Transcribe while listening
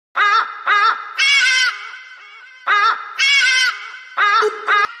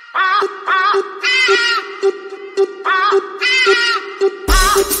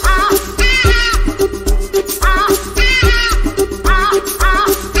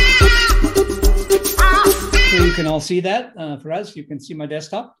can all see that. For us, you can see my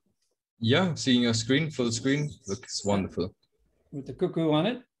desktop. Yeah, seeing your screen, full screen, looks wonderful. With the cuckoo on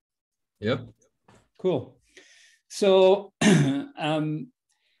it. Yep. Cool. So the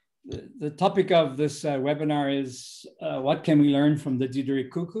topic of this webinar is what can we learn from the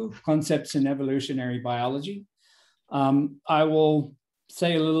Diederik Cuckoo, Concepts in Evolutionary Biology. I will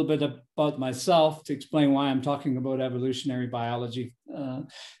say a little bit about myself to explain why I'm talking about evolutionary biology.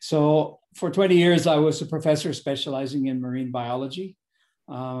 So for 20 years, I was a professor specializing in marine biology.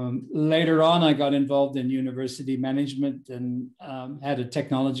 Later on, I got involved in university management and had a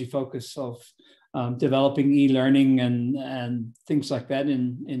technology focus of developing e-learning and things like that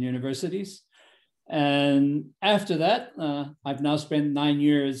in universities. And after that, I've now spent 9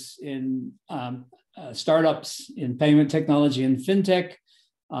 years in startups in payment technology and fintech.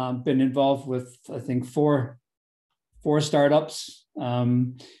 Been involved with, I think, four startups,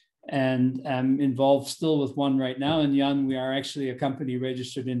 and I'm involved still with one right now. And Jan, we are actually a company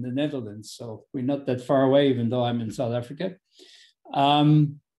registered in the Netherlands, so we're not that far away, even though I'm in South Africa.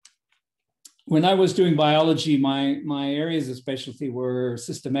 When I was doing biology, my areas of specialty were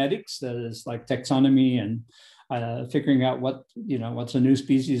systematics, that is like taxonomy and figuring out what's a new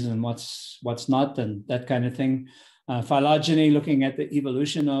species and what's not, and that kind of thing. Phylogeny, looking at the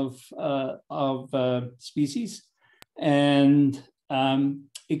evolution of species, and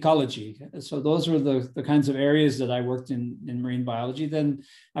ecology. So those were the kinds of areas that I worked in marine biology. Then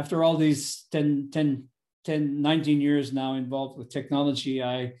after all these 19 years now involved with technology,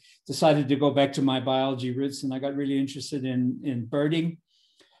 I decided to go back to my biology roots, and I got really interested in birding.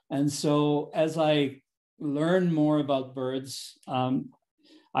 And so as I learn more about birds,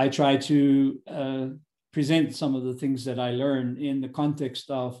 I try to present some of the things that I learned in the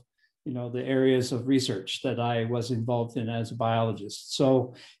context of, the areas of research that I was involved in as a biologist.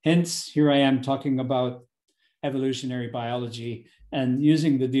 So hence, here I am talking about evolutionary biology and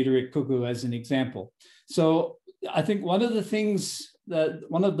using the Diederik Cuckoo as an example. So I think one of the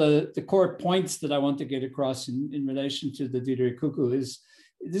core points that I want to get across in relation to the Diederik Cuckoo is,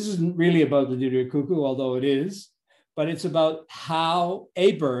 this isn't really about the Diederik Cuckoo, although it is, but it's about how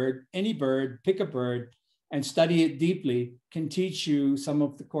a bird, any bird, pick a bird and study it deeply, can teach you some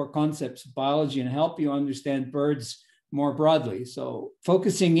of the core concepts of biology and help you understand birds more broadly. So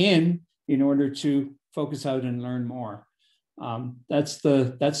focusing in order to focus out and learn more. That's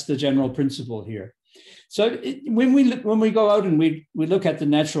the general principle here. So when we go out and we look at the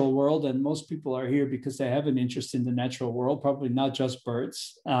natural world, and most people are here because they have an interest in the natural world, probably not just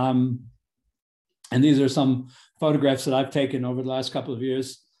birds. And these are some photographs that I've taken over the last couple of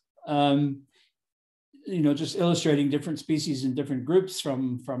years. Just illustrating different species in different groups,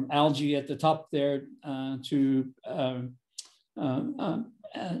 from algae at the top there to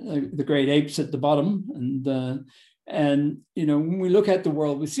the great apes at the bottom. And when we look at the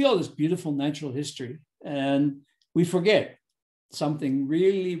world, we see all this beautiful natural history, and we forget something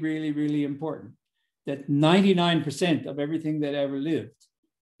really, really, really important, that 99% of everything that ever lived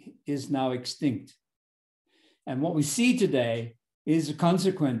is now extinct. And what we see today is a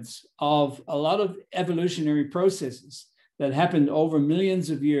consequence of a lot of evolutionary processes that happened over millions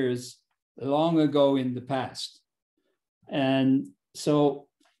of years long ago in the past. And so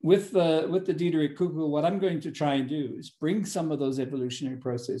with the Diederik Cuckoo, what I'm going to try and do is bring some of those evolutionary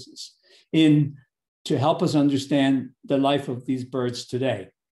processes in to help us understand the life of these birds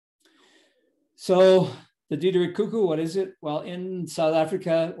today. So the Diederik Cuckoo, what is it? Well, in South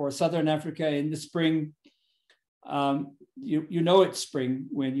Africa or Southern Africa in the spring, you know it's spring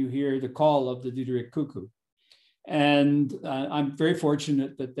when you hear the call of the Diederik Cuckoo. And I'm very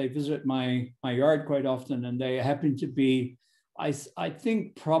fortunate that they visit my yard quite often, and they happen to be, I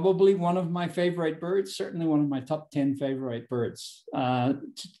think, probably one of my favorite birds, certainly one of my top 10 favorite birds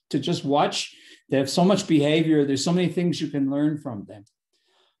to just watch. They have so much behavior. There's so many things you can learn from them.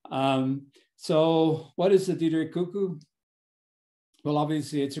 So what is the Diederik Cuckoo? Well,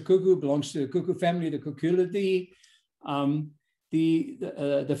 obviously it's a cuckoo, belongs to the cuckoo family, the Cuculidae.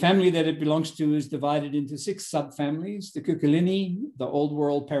 The family that it belongs to is divided into 6 subfamilies: the Cuculinae, the old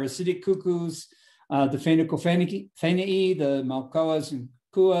world parasitic cuckoos, the Phaenicophaenae, the malcoas and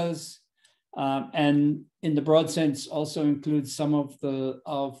cuas, and in the broad sense also includes some of the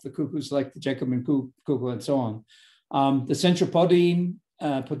cuckoos like the Jacoban cuckoo and so on. The Centropodini,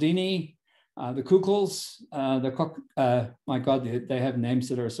 the cuckoos, my God, they have names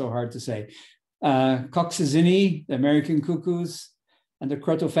that are so hard to say. Coccyzini, the American cuckoos, and the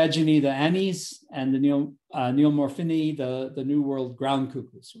Crotophagini, the annies, and the Neomorphini, the New World ground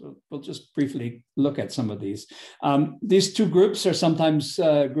cuckoos. We'll just briefly look at some of these. These two groups are sometimes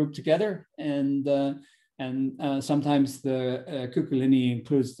grouped together, and And sometimes the Cuculinae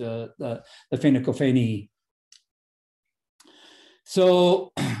includes the Phaenicophaenae.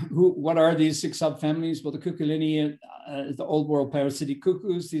 So what are these 6 subfamilies? Well, the Cuculinae is the old world parasitic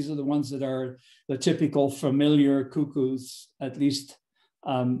cuckoos. These are the ones that are the typical familiar cuckoos, at least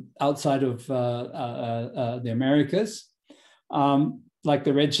outside of the Americas. Like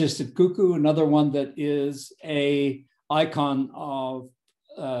the red-chested cuckoo, another one that is a icon of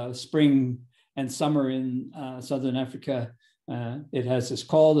spring and summer in Southern Africa. It has this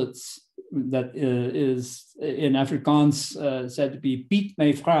call that is in Afrikaans said to be Piet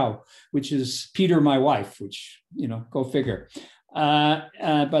my vrouw, which is Peter my wife, which, you know, go figure.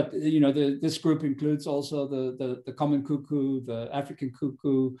 But, you know, this group includes also the common cuckoo, the African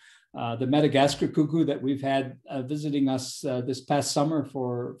cuckoo, the Madagascar cuckoo that we've had visiting us this past summer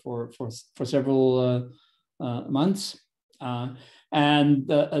for several months. And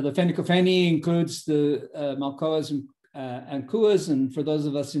the Phaenicophaenae includes the Malkoas and Kuas. And for those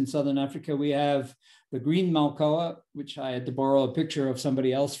of us in Southern Africa, we have the green Malkoa, which I had to borrow a picture of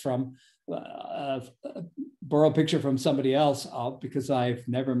somebody else from, because I've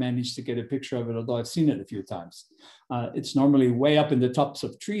never managed to get a picture of it, although I've seen it a few times. It's normally way up in the tops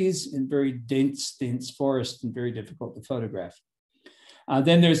of trees in very dense forest and very difficult to photograph.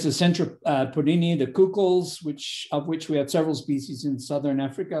 Then there's the Centropodini, the cuckoos, of which we have several species in Southern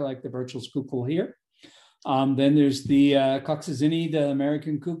Africa, like the Burchell's cuckoo here. Then there's the Coccyzini, the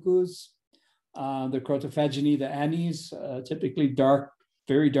American cuckoos, the Crotophagini, the Annies, typically dark,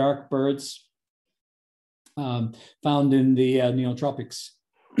 very dark birds found in the neotropics.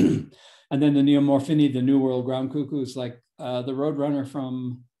 And then the Neomorphini, the New World ground cuckoos, like the Roadrunner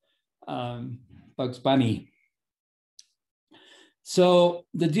from Bugs Bunny. So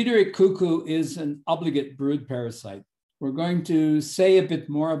the Diederik cuckoo is an obligate brood parasite. We're going to say a bit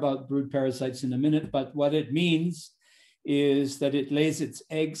more about brood parasites in a minute, but what it means is that it lays its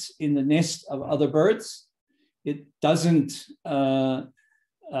eggs in the nest of other birds. It doesn't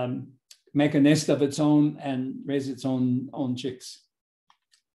make a nest of its own and raise its own chicks.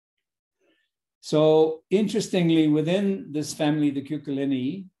 So interestingly, within this family, the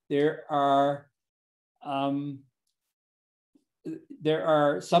Cuculinae, there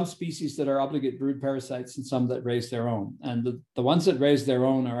are some species that are obligate brood parasites and some that raise their own. And the ones that raise their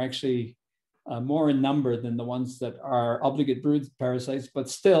own are actually more in number than the ones that are obligate brood parasites, but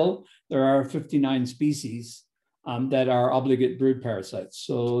still there are 59 species that are obligate brood parasites.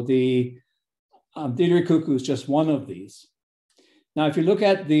 So the Diederik cuckoo is just one of these. Now, if you look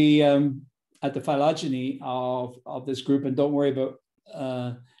at the phylogeny of this group, and don't worry about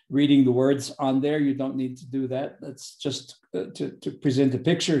reading the words on there, you don't need to do that. That's just to present a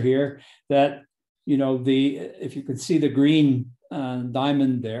picture here that, you know, if you can see the green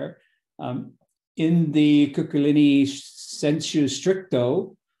diamond there, in the Cuculinae sensu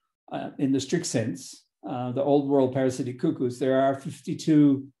stricto, in the strict sense, the old world parasitic cuckoos, there are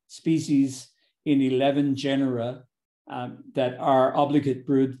 52 species in 11 genera that are obligate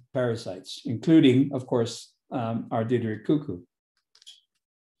brood parasites, including, of course, our Diederik cuckoo.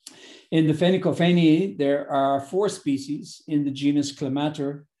 In the Phaenicophaenae, there are 4 species in the genus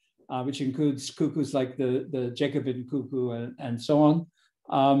Climater, which includes cuckoos like the Jacobin cuckoo and so on,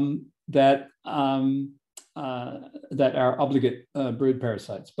 that are obligate brood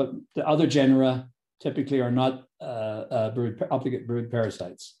parasites. But the other genera typically are not obligate brood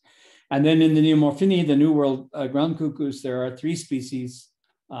parasites. And then in the Neomorphini, the New World ground cuckoos, there are 3 species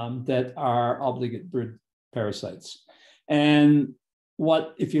that are obligate brood parasites. And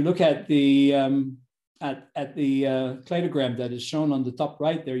if you look at the cladogram that is shown on the top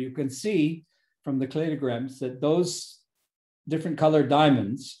right there, you can see from the cladograms that those different colored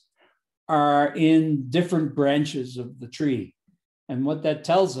diamonds are in different branches of the tree. And what that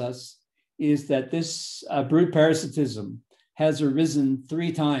tells us is that this brood parasitism has arisen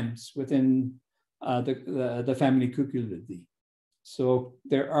 3 times within the family Cuculidae. So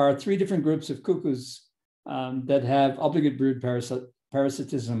there are 3 different groups of cuckoos that have obligate brood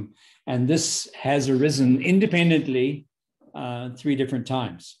parasitism, and this has arisen independently 3 different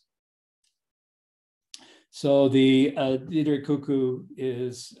times. So the Diederik cuckoo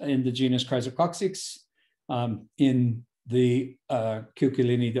is in the genus Chrysococcyx, in the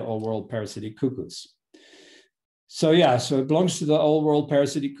Cuculinae, the old world parasitic cuckoos. So yeah, so it belongs to the old world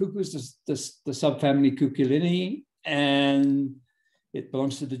parasitic cuckoos, the subfamily Cuculinae, and it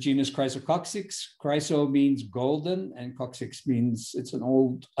belongs to the genus Chrysococcyx. Chryso means golden, and coccyx means, it's an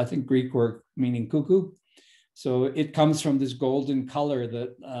old, I think, Greek word meaning cuckoo. So it comes from this golden color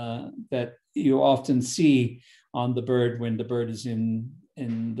that you often see on the bird when the bird is in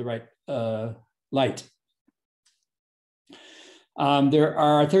the right light. There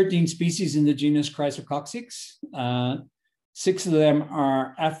are 13 species in the genus Chrysococcyx. 6 of them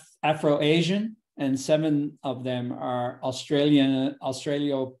are Afro-Asian, and 7 of them are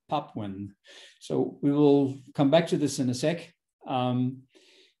Australo-Papuan. So we will come back to this in a sec.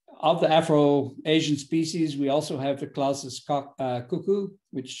 Of the Afro-Asian species, we also have the Claus's cuckoo,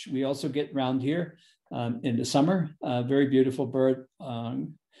 which we also get around here in the summer. Very beautiful bird,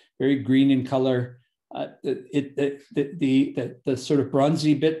 very green in color. The sort of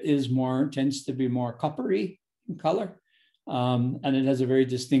bronzy bit tends to be more coppery in color, and it has a very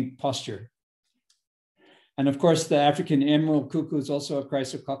distinct posture. And of course, the African emerald cuckoo is also a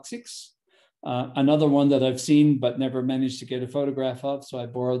Chrysococcyx. Another one that I've seen but never managed to get a photograph of, so I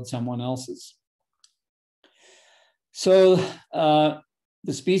borrowed someone else's. So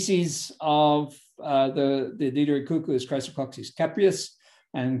the species of the Diederik cuckoo is Chrysococcyx capreus,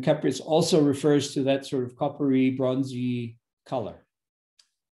 and capreus also refers to that sort of coppery, bronzy color.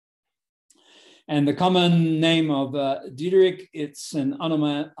 And the common name of Diederik, it's an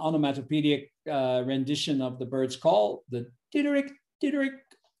onomatopoeic rendition of the bird's call, the Diederik, Diederik,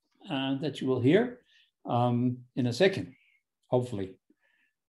 that you will hear in a second, hopefully.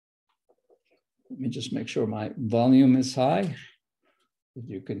 Let me just make sure my volume is high, that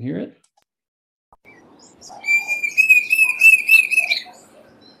you can hear it.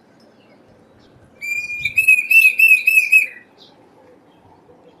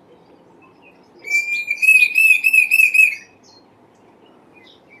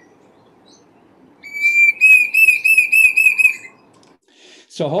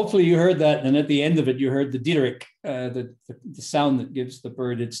 So hopefully you heard that, and at the end of it, you heard the Diederik, the sound that gives the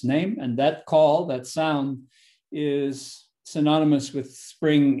bird its name. And that call, that sound, is synonymous with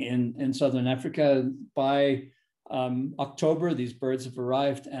spring in Southern Africa. By October, these birds have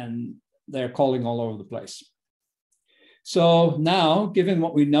arrived and they're calling all over the place. So now, given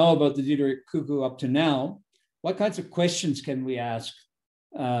what we know about the Diederik cuckoo up to now, what kinds of questions can we ask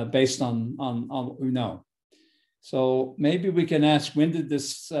based on what we know? So maybe we can ask, when did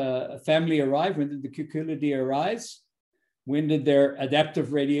this family arrive? When did the Cuculidae arise? When did their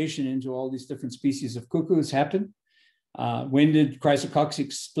adaptive radiation into all these different species of cuckoos happen? When did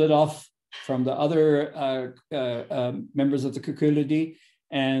Chrysococcyx split off from the other members of the Cuculidae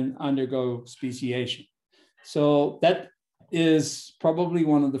and undergo speciation? So that is probably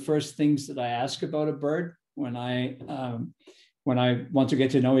one of the first things that I ask about a bird when I want to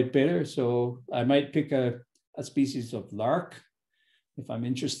get to know it better. So I might pick a species of lark. If I'm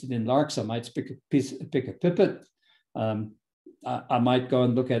interested in larks, I might pick a pipit. I might go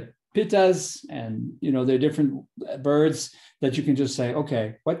and look at pittas, and there are different birds that you can just say,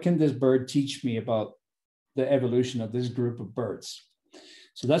 okay, what can this bird teach me about the evolution of this group of birds?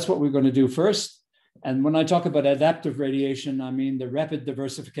 So that's what we're going to do first. And when I talk about adaptive radiation, I mean the rapid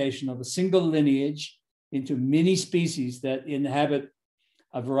diversification of a single lineage into many species that inhabit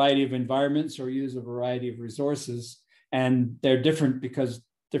a variety of environments or use a variety of resources. And they're different because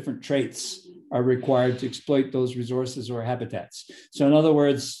different traits are required to exploit those resources or habitats. So in other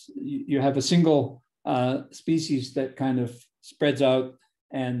words, you have a single species that kind of spreads out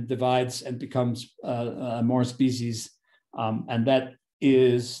and divides and becomes more species. And that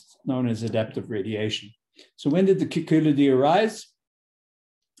is known as adaptive radiation. So when did the Cuculidae arise?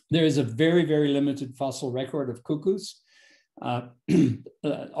 There is a very, very limited fossil record of cuckoos.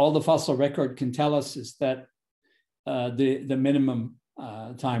 All the fossil record can tell us is that the minimum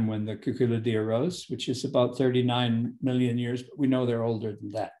time when the Cuculidae arose, which is about 39 million years, but we know they're older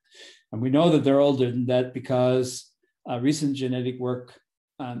than that. And we know that they're older than that because recent genetic work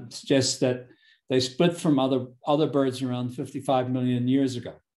suggests that they split from other birds around 55 million years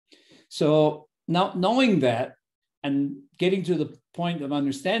ago. So now knowing that and getting to the point of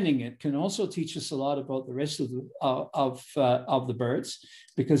understanding it can also teach us a lot about the rest of the birds,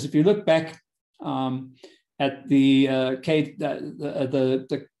 because if you look back at the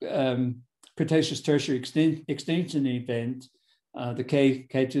Cretaceous Tertiary extinction event,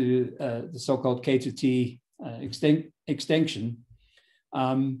 the so-called K2T extinction,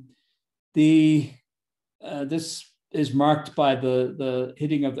 this is marked by the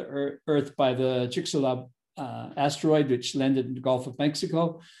hitting of the Earth by the Chicxulub asteroid, which landed in the Gulf of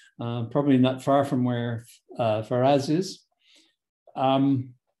Mexico, probably not far from where Faraz is.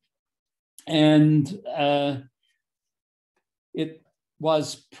 It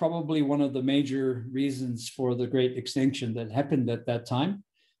was probably one of the major reasons for the great extinction that happened at that time,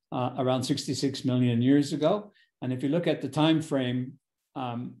 around 66 million years ago. And if you look at the time frame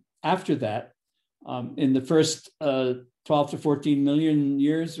after that, in the first 12 to 14 million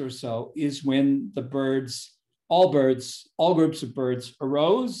years or so is when the birds all groups of birds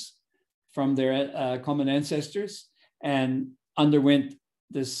arose from their common ancestors and underwent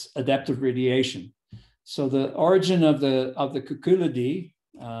this adaptive radiation. So the origin of the Cuculidae,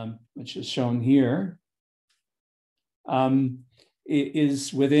 which is shown here,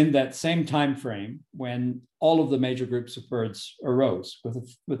 is within that same time frame when all of the major groups of birds arose,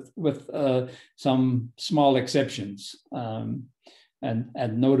 with some small exceptions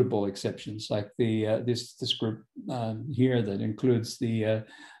and notable exceptions, like this group here that includes the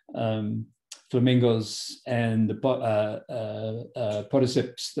flamingos and the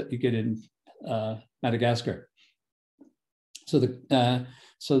parasitic that you get in Madagascar. So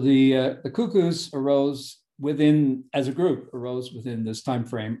the cuckoos arose as a group within this time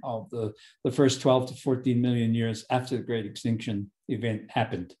frame of the first 12 to 14 million years after the Great Extinction event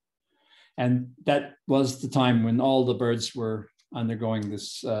happened. And that was the time when all the birds were undergoing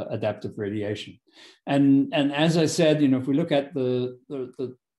this adaptive radiation. And as I said, if we look at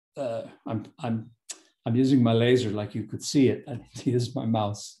I'm using my laser like you could see it. I need to use my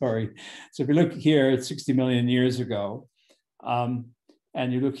mouse, sorry. So if you look here at 60 million years ago,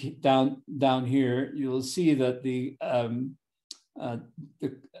 and you look down here, you'll see that the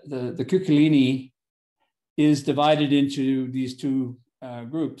Cuculinae is divided into these two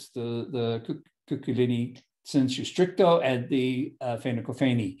groups, the Cuculinae sensu stricto and the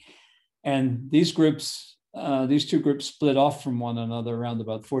Phaenicophaeni. And these two groups split off from one another around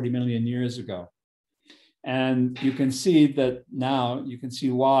about 40 million years ago. And you can see that now, you can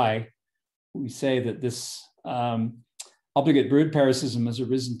see why we say that this obligate brood parasitism has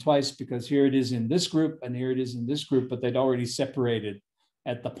arisen twice, because here it is in this group and here it is in this group, but they'd already separated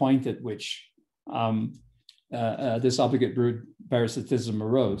at the point at which this obligate brood parasitism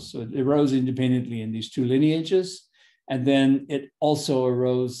arose. So it arose independently in these two lineages. And then it also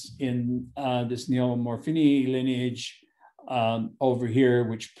arose in this Neomorphini lineage over here,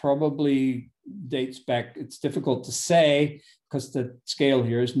 which probably dates back, it's difficult to say because the scale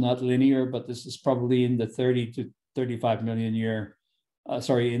here is not linear, but this is probably in the 30 to 35 million year,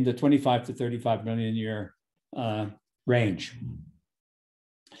 in the 25 to 35 million year range.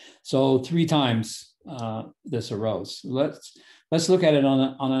 So 3 times this arose. Let's look at it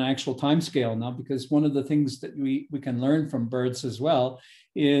on an actual time scale now, because one of the things that we can learn from birds as well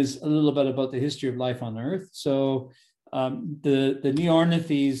is a little bit about the history of life on Earth. So the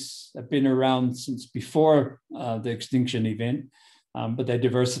Neornithes have been around since before the extinction event, but they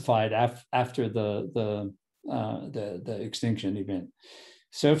diversified after the extinction event.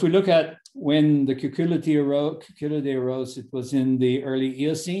 So if we look at when the Cuculidae arose, it was in the early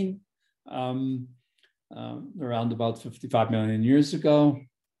Eocene, around about 55 million years ago.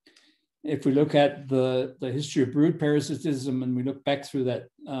 If we look at the history of brood parasitism and we look back through that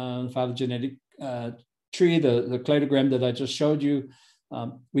phylogenetic tree, the cladogram that I just showed you,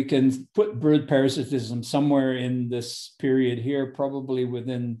 we can put brood parasitism somewhere in this period here, probably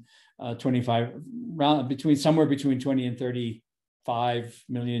within 25, somewhere between 20 and 35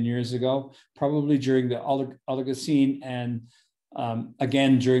 million years ago, probably during the Oligocene and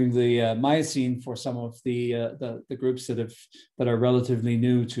again during the Miocene for some of the groups that are relatively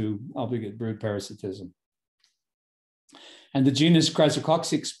new to obligate brood parasitism. And the genus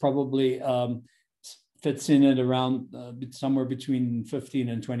Chrysococcyx probably fits in at around somewhere between 15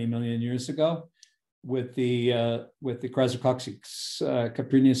 and 20 million years ago, with the Chrysococcyx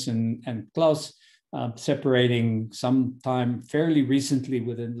Caprinus and Klaus separating sometime fairly recently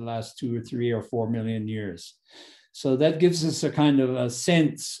within the last 2 or 3 or 4 million years. So that gives us a kind of a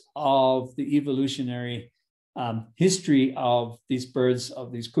sense of the evolutionary history of these birds,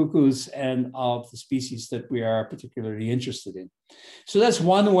 of these cuckoos, and of the species that we are particularly interested in. So that's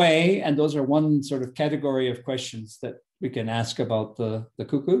one way, and those are one sort of category of questions that we can ask about the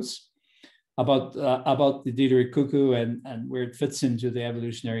cuckoos, about the Diederik Cuckoo and where it fits into the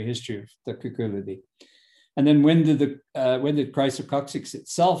evolutionary history of the Cuculidae. And then when did Chrysococcyx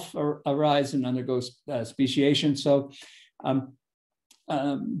itself arise and undergo speciation? So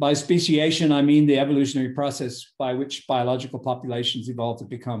by speciation, I mean the evolutionary process by which biological populations evolve to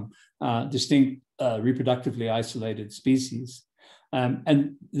become distinct, reproductively isolated species.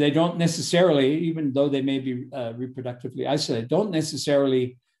 And they don't necessarily, even though they may be reproductively isolated, don't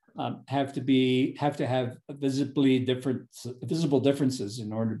necessarily have to have visible differences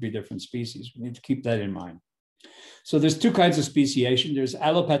in order to be different species. We need to keep that in mind. So there's 2 kinds of speciation. There's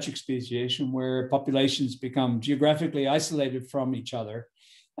allopatric speciation, where populations become geographically isolated from each other,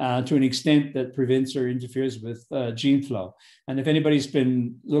 to an extent that prevents or interferes with gene flow. And if anybody's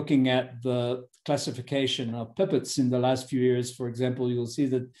been looking at the classification of pipits in the last few years, for example, you'll see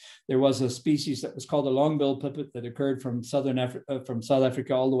that there was a species that was called a long-billed pipit that occurred from South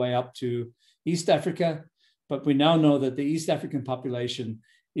Africa all the way up to East Africa. But we now know that the East African population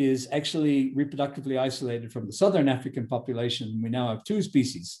is actually reproductively isolated from the Southern African population. We now have two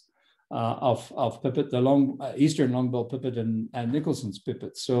species of pipit, the Eastern long-billed pipit and Nicholson's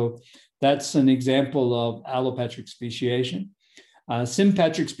pipit. So that's an example of allopatric speciation.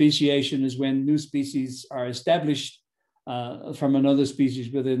 Sympatric speciation is when new species are established from another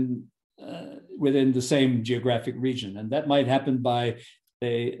species within the same geographic region. And that might happen by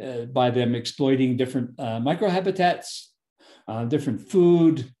them exploiting different microhabitats, different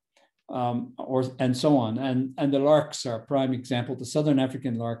food, and so on. And the larks are a prime example. The Southern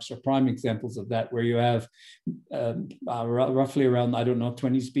African larks are prime examples of that, where you have roughly around, I don't know,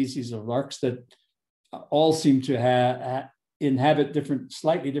 20 species of larks that all seem to inhabit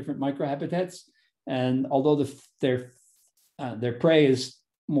slightly different microhabitats. And although their prey is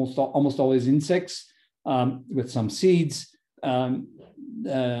almost always insects with some seeds,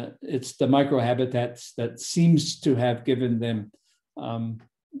 it's the microhabitats that seems to have given them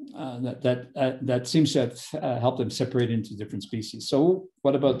that seems to have helped them separate into different species. So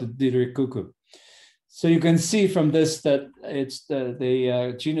what about the Diederik Cuckoo? So you can see from this that it's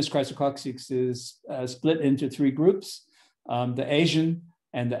the genus Chrysococcyx is split into three groups: the Asian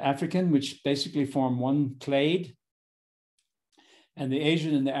and the African, which basically form one clade. And the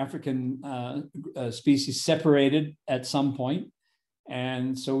Asian and the African species separated at some point.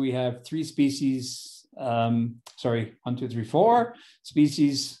 And so we have three species, 4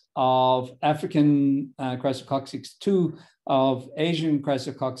 species of African Chrysococcyx, 2 of Asian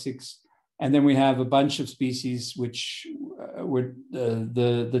Chrysococcyx, and then we have a bunch of species which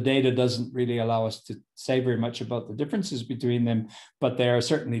the data doesn't really allow us to say very much about the differences between them, but they are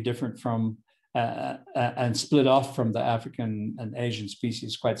certainly different from and split off from the African and Asian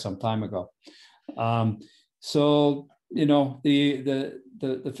species quite some time ago. So, you know,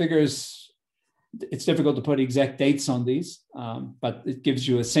 the figures, it's difficult to put exact dates on these, but it gives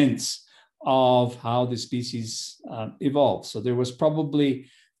you a sense of how the species evolved. So there was probably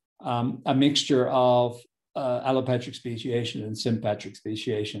a mixture of allopatric speciation and sympatric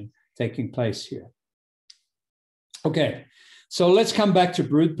speciation taking place here. Okay, so let's come back to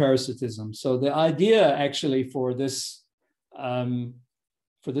brood parasitism. So the idea actually for this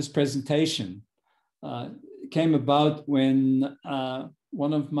presentation came about when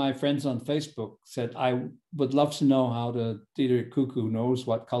one of my friends on Facebook said, I would love to know how the Diederik Cuckoo knows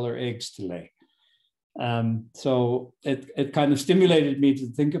what color eggs to lay. So it kind of stimulated me to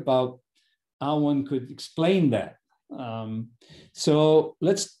think about how one could explain that. So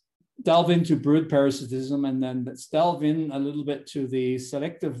let's delve into brood parasitism, and then let's delve in a little bit to the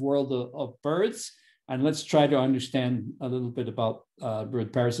selective world of birds, and let's try to understand a little bit about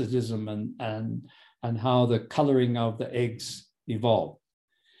brood parasitism and how the coloring of the eggs evolve.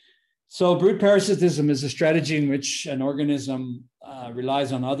 So brood parasitism is a strategy in which an organism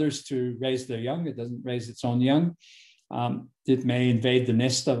relies on others to raise their young. It doesn't raise its own young. It may invade the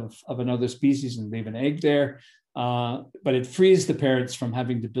nest of another species and leave an egg there, but it frees the parents from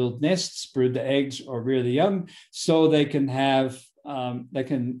having to build nests, brood the eggs, or rear the young, so they can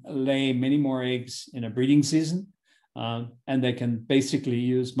lay many more eggs in a breeding season, and they can basically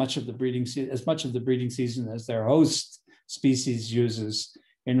use as much of the breeding season as their host species uses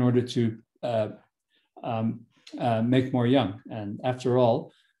in order to make more young. And after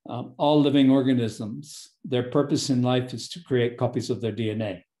all living organisms, their purpose in life is to create copies of their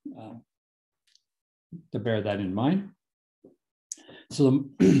DNA. To bear that in mind. So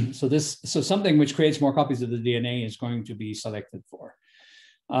something which creates more copies of the DNA is going to be selected for.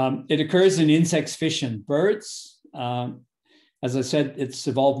 It occurs in insects, fish, and birds. As I said, it's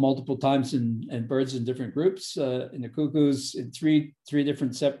evolved multiple times in birds in different groups. In the cuckoos, in three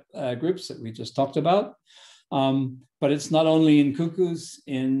different groups that we just talked about. But it's not only in cuckoos.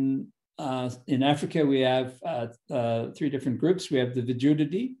 In Africa, we have 3 different groups. We have the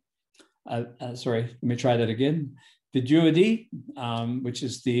Viduidae. Sorry, let me try that again. Viduidae, which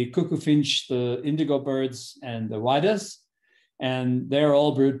is the cuckoo finch, the indigo birds, and the whitas. And they're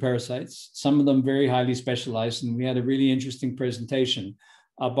all brood parasites, some of them very highly specialized. And we had a really interesting presentation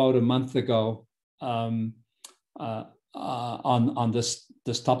about a month ago on this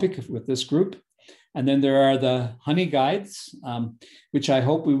topic with this group. And then there are the honey guides, which I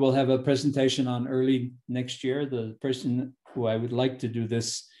hope we will have a presentation on early next year. The person who I would like to do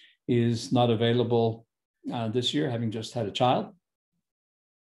this is not available this year, having just had a child.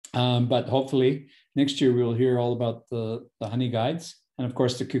 But hopefully next year we'll hear all about the honey guides and of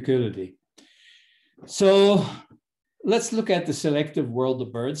course the Cuculidae. So let's look at the selective world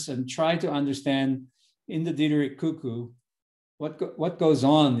of birds and try to understand in the Diederik Cuckoo what goes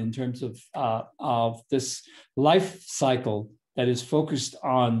on in terms of this life cycle that is focused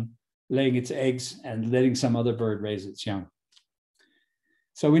on laying its eggs and letting some other bird raise its young.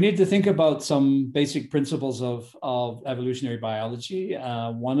 So we need to think about some basic principles of evolutionary biology.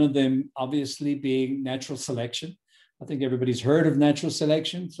 One of them obviously being natural selection. I think everybody's heard of natural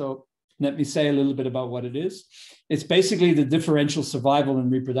selection. So let me say a little bit about what it is. It's basically the differential survival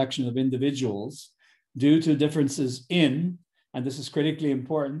and reproduction of individuals due to differences in, and this is critically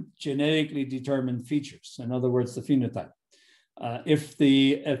important, genetically determined features. In other words, the phenotype. If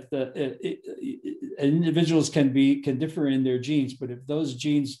the individuals can differ in their genes, but if those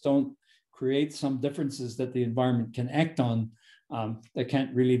genes don't create some differences that the environment can act on, they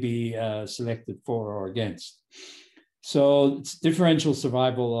can't really be selected for or against. So it's differential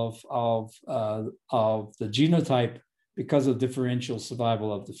survival of the genotype because of differential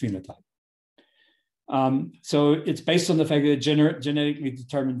survival of the phenotype. So it's based on the fact that genetically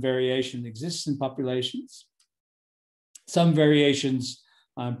determined variation exists in populations. Some variations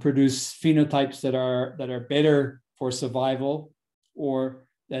produce phenotypes that are better for survival, or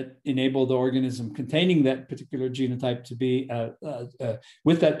that enable the organism containing that particular genotype to be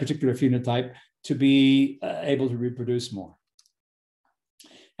with that particular phenotype to be able to reproduce more.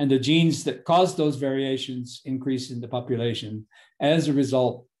 And the genes that cause those variations increase in the population as a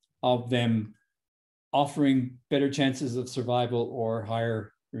result of them offering better chances of survival or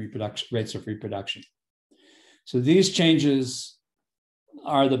higher rates of reproduction. So these changes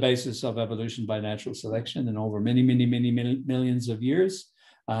are the basis of evolution by natural selection, and over many millions of years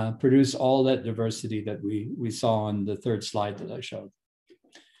produce all that diversity that we saw on the third slide that I showed.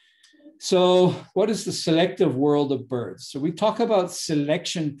 So what is the selective world of birds? So we talk about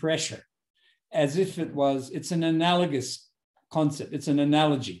selection pressure as if it's an analogous concept. It's an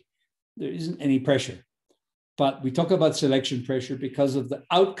analogy. There isn't any pressure, but we talk about selection pressure because of the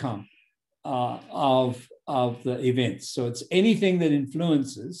outcome of the events. So it's anything that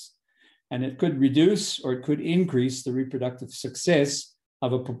influences, and it could reduce or it could increase the reproductive success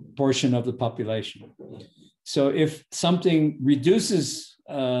of a proportion of the population. So if something reduces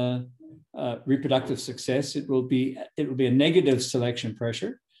reproductive success, it will be a negative selection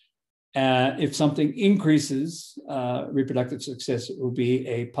pressure. If something increases reproductive success, it will be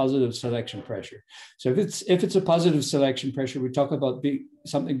a positive selection pressure. So if it's a positive selection pressure, we talk about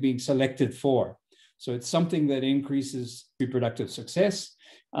something being selected for. So it's something that increases reproductive success.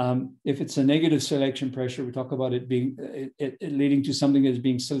 If it's a negative selection pressure, we talk about it being leading to something that is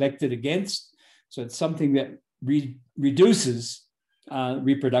being selected against. So it's something that reduces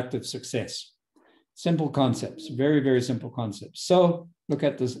reproductive success. Simple concepts, very, very simple concepts. So look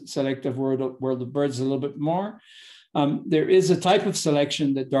at the selective world of birds a little bit more. There is a type of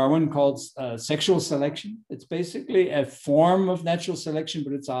selection that Darwin calls sexual selection. It's basically a form of natural selection,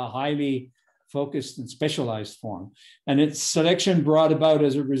 but it's a highly focused and specialized form. And it's selection brought about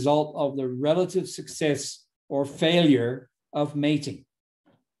as a result of the relative success or failure of mating.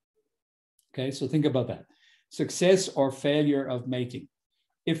 Okay, so think about that. Success or failure of mating.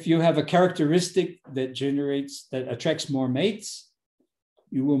 If you have a characteristic that attracts more mates,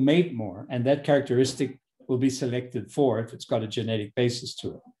 you will mate more, and that characteristic will be selected for if it's got a genetic basis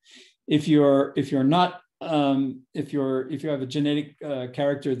to it. If you have a genetic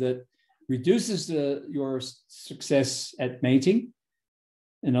character that reduces your success at mating,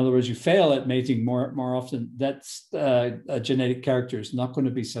 in other words, you fail at mating more often, that's a genetic character is not going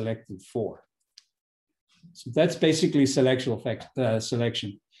to be selected for. So that's basically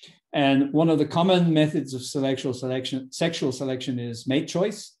selection. And one of the common methods of sexual selection is mate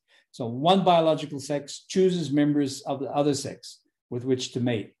choice. So one biological sex chooses members of the other sex with which to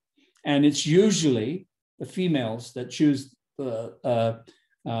mate. And it's usually the females that choose the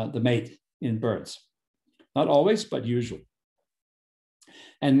mate in birds. Not always, but usually.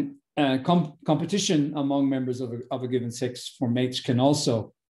 And competition among members of a given sex for mates can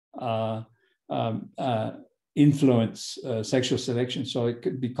also influence sexual selection. So it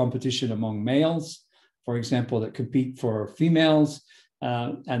could be competition among males, for example, that compete for females.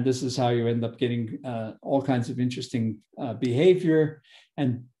 And this is how you end up getting all kinds of interesting behavior.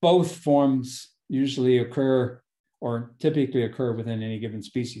 And both forms usually occur or typically occur within any given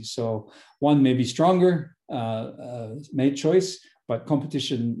species. So one may be stronger mate choice, but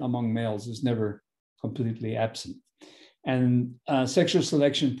competition among males is never completely absent. And sexual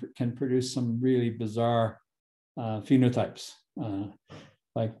selection can produce some really bizarre phenotypes.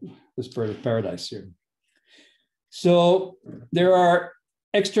 like this bird of paradise here. So there are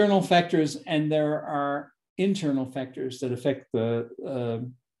external factors and there are internal factors that affect the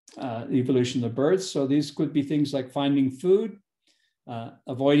evolution of birds. So these could be things like finding food,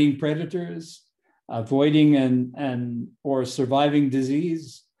 avoiding predators, avoiding and or surviving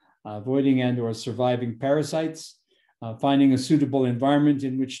disease, avoiding and or surviving parasites, finding a suitable environment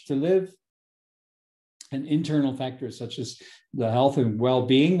in which to live, and internal factors such as the health and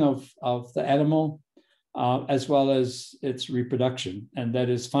well-being of the animal, as well as its reproduction. And that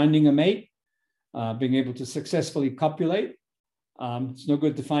is finding a mate, being able to successfully copulate. It's no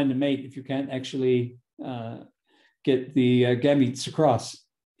good to find a mate if you can't actually get the gametes across.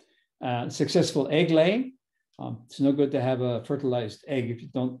 Successful egg laying. It's no good to have a fertilized egg if you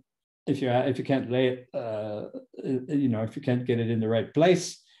can't lay it, if you can't get it in the right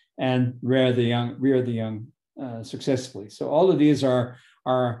place, and rear the young successfully. So all of these are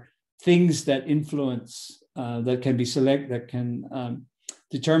things that influence, that can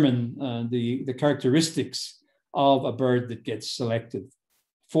determine the characteristics of a bird that gets selected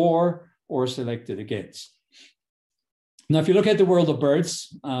for or selected against. Now, if you look at the world of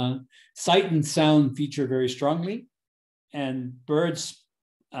birds, sight and sound feature very strongly, and birds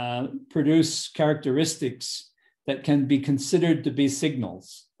produce characteristics that can be considered to be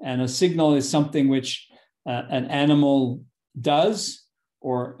signals. And a signal is something which an animal does,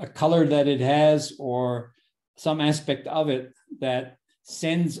 or a color that it has, or some aspect of it that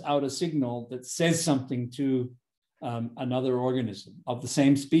sends out a signal that says something to another organism of the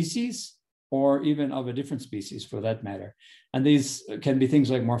same species, or even of a different species for that matter. And these can be things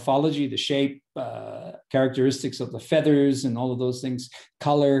like morphology, the shape, characteristics of the feathers and all of those things,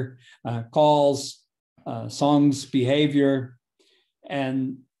 color, calls, songs, behavior.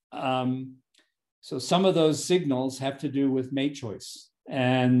 And so some of those signals have to do with mate choice.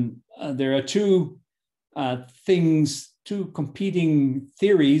 And there are two competing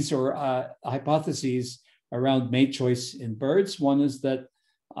theories or hypotheses around mate choice in birds. One is that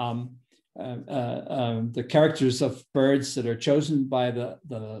the characters of birds that are chosen by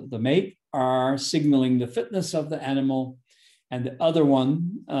the mate are signaling the fitness of the animal. And the other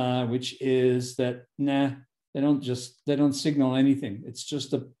one, which is that, they don't signal anything. It's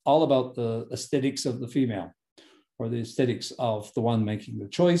just all about the aesthetics of the female, or the aesthetics of the one making the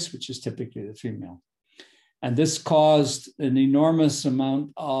choice, which is typically the female. And this caused an enormous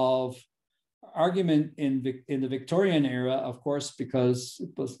amount of argument in the Victorian era, of course, because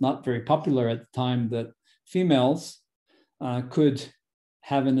it was not very popular at the time that females could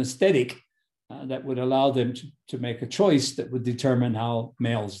have an aesthetic that would allow them to make a choice that would determine how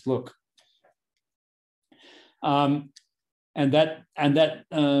males look. And that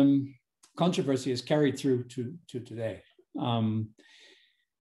controversy is carried through to today.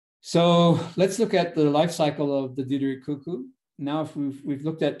 So let's look at the life cycle of the Diederik cuckoo. Now, if we've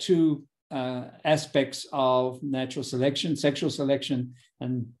looked at two aspects of natural selection, sexual selection,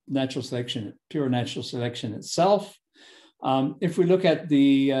 and natural selection, pure natural selection itself. If we look at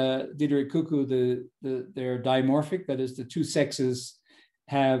the Diederik cuckoo, they're dimorphic, that is, the two sexes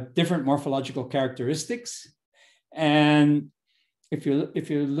have different morphological characteristics. And if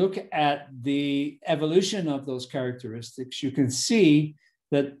you look at the evolution of those characteristics, you can see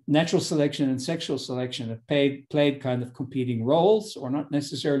that natural selection and sexual selection have played kind of competing roles, or not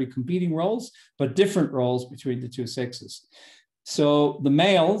necessarily competing roles, but different roles between the two sexes. So the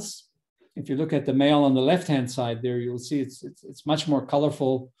males, if you look at the male on the left-hand side there, you'll see it's much more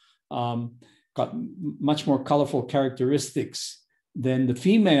colorful, got much more colorful characteristics than the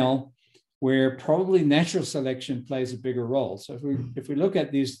female, where probably natural selection plays a bigger role. So if we look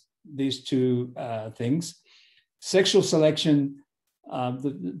at these two things, sexual selection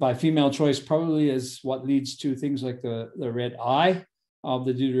by female choice probably is what leads to things like the red eye of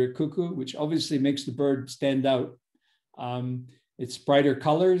the Diederik cuckoo, which obviously makes the bird stand out. It's brighter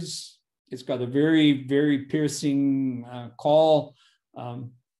colors. It's got a very, very piercing call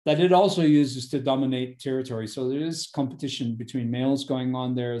that it also uses to dominate territory. So there is competition between males going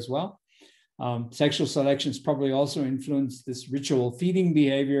on there as well. Sexual selections probably also influence this ritual feeding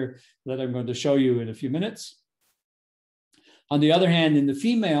behavior that I'm going to show you in a few minutes. On the other hand, in the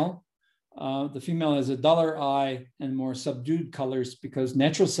female has a duller eye and more subdued colors, because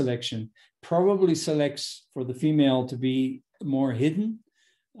natural selection probably selects for the female to be more hidden,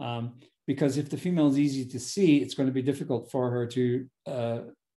 because if the female is easy to see, it's going to be difficult for her to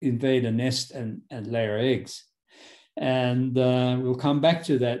invade a nest and lay her eggs. And we'll come back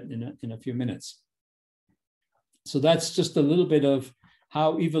to that in a few minutes. So that's just a little bit of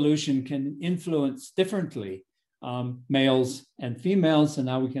how evolution can influence differently males and females. And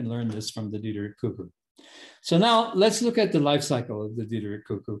now we can learn this from the Diederik Cuckoo. So now let's look at the life cycle of the Diederik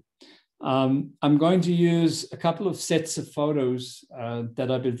Cuckoo. I'm going to use a couple of sets of photos that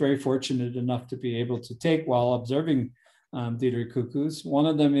I've been very fortunate enough to be able to take while observing Diederik Cuckoos. One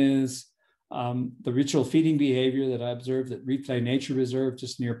of them is the ritual feeding behavior that I observed at Replay Nature Reserve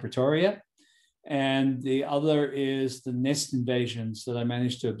just near Pretoria. And the other is the nest invasions that I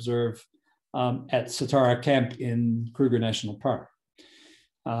managed to observe at Satara Camp in Kruger National Park.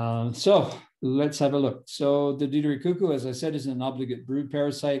 So let's have a look. So the Diederik Cuckoo, as I said, is an obligate brood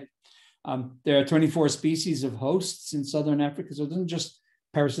parasite. There are 24 species of hosts in Southern Africa, so it doesn't just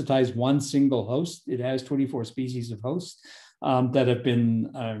parasitize one single host. It has 24 species of hosts that have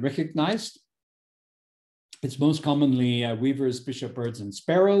been recognized. It's most commonly weavers, bishop birds, and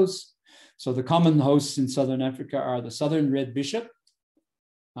sparrows. So the common hosts in Southern Africa are the southern red bishop,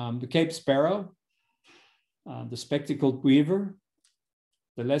 the Cape sparrow, the spectacled weaver,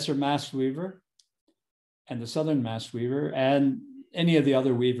 the lesser masked weaver, and the southern masked weaver, and any of the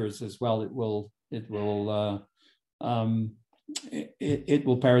other weavers as well. It will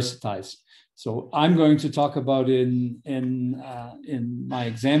parasitize. So I'm going to talk about in my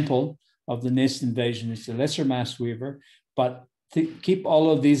example of the nest invasion is the lesser masked weaver, but keep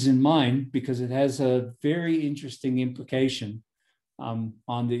all of these in mind because it has a very interesting implication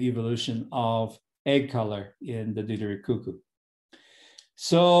on the evolution of egg color in the Diederik Cuckoo.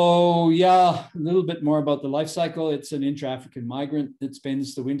 So yeah, a little bit more about the life cycle. It's an intra-African migrant that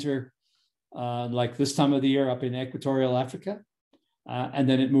spends the winter like this time of the year up in equatorial Africa. And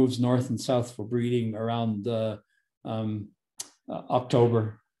then it moves north and south for breeding around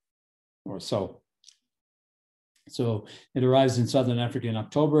October or so. So it arrives in Southern Africa in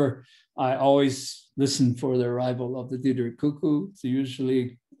October. I always listen for the arrival of the Diederik Cuckoo. It's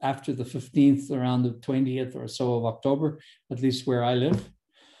usually after the 15th, around the 20th or so of October, at least where I live.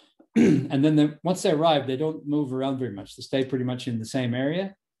 And then once they arrive, they don't move around very much. They stay pretty much in the same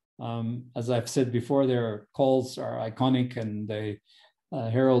area. As I've said before, their calls are iconic and they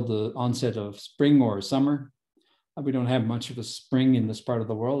herald the onset of spring or summer. We don't have much of a spring in this part of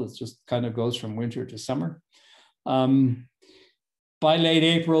the world. It just kind of goes from winter to summer. By late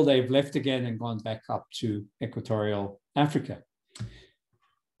April, they've left again and gone back up to equatorial Africa.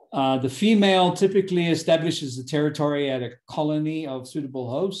 The female typically establishes the territory at a colony of suitable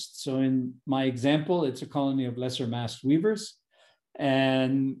hosts. So in my example, it's a colony of lesser masked weavers.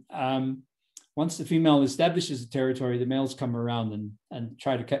 And once the female establishes the territory, the males come around and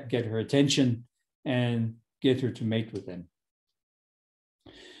try to get her attention and get her to mate with them.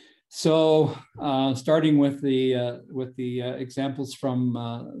 So starting with the examples from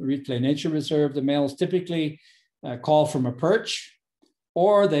Replay Nature Reserve, the males typically call from a perch,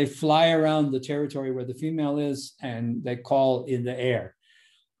 or they fly around the territory where the female is and they call in the air.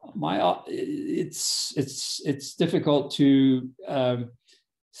 It's difficult to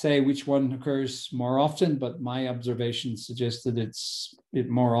say which one occurs more often, but my observations suggest that it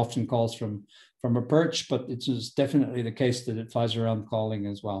more often calls from a perch, but it's definitely the case that it flies around calling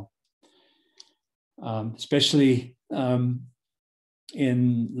as well. Especially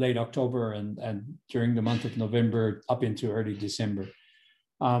in late October and during the month of November up into early December.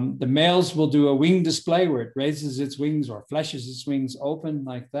 The males will do a wing display where it raises its wings or flashes its wings open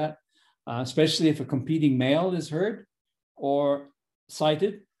like that, especially if a competing male is heard or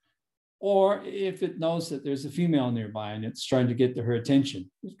sighted, or if it knows that there's a female nearby and it's trying to get her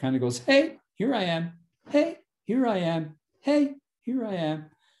attention. It kind of goes, hey, here I am. Hey, here I am. Hey, here I am.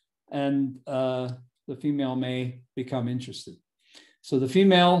 And the female may become interested. So the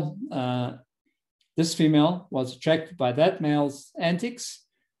female, this female was attracted by that male's antics.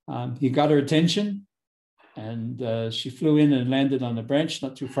 He got her attention and she flew in and landed on a branch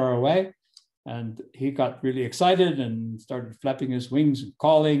not too far away. And he got really excited and started flapping his wings and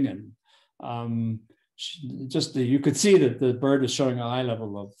calling. And you could see that the bird is showing a high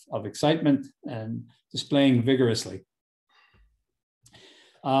level of excitement and displaying vigorously.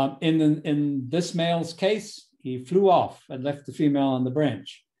 In this male's case, he flew off and left the female on the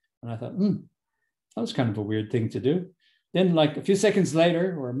branch. And I thought, that was kind of a weird thing to do. Then like a few seconds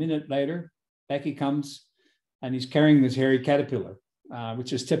later or a minute later, back he comes and he's carrying this hairy caterpillar,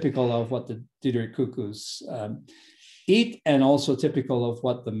 which is typical of what the Diederik Cuckoos eat and also typical of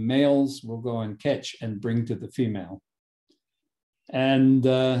what the males will go and catch and bring to the female. And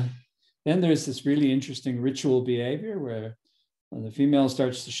then there's this really interesting ritual behavior where the female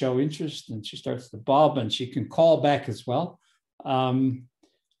starts to show interest and she starts to bob and she can call back as well in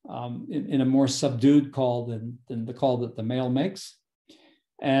a more subdued call than the call that the male makes.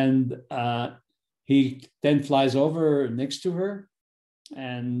 And He then flies over next to her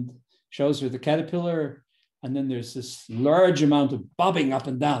and shows her the caterpillar. And then there's this large amount of bobbing up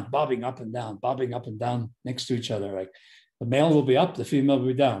and down, bobbing up and down, bobbing up and down next to each other. Like the male will be up, the female will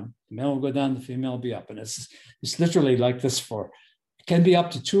be down. The male will go down, the female will be up. And it's literally like this it can be up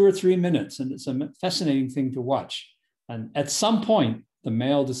to 2 or 3 minutes. And it's a fascinating thing to watch. And at some point, the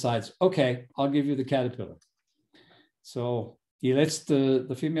male decides, okay, I'll give you the caterpillar. So he lets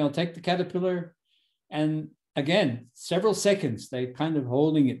the female take the caterpillar. And again, several seconds, they kind of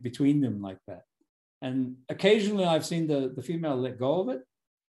holding it between them like that. And occasionally I've seen the female let go of it.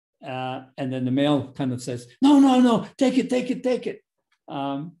 And then the male kind of says, no, take it.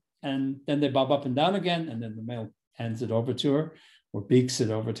 And then they bob up and down again. And then the male hands it over to her or beaks it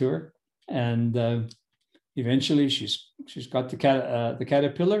over to her. And eventually she's got the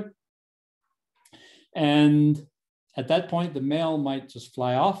caterpillar. And at that point, the male might just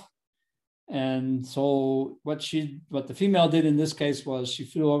fly off. And so what the female did in this case was she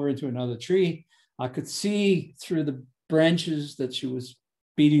flew over into another tree. I could see through the branches that she was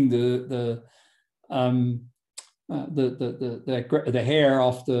beating the hair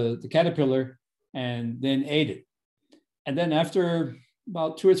off the caterpillar and then ate it. And then after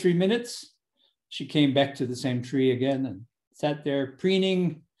about 2 or 3 minutes, she came back to the same tree again and sat there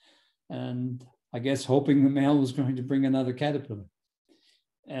preening and I guess hoping the male was going to bring another caterpillar.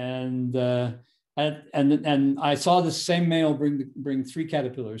 And I saw the same male bring 3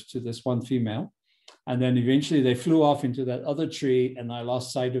 caterpillars to this one female. And then eventually they flew off into that other tree and I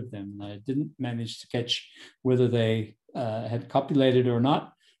lost sight of them. And I didn't manage to catch whether they had copulated or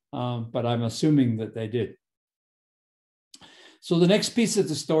not, but I'm assuming that they did. So the next piece of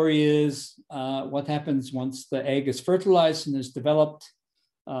the story is what happens once the egg is fertilized and is developed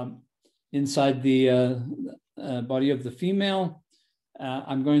inside the body of the female.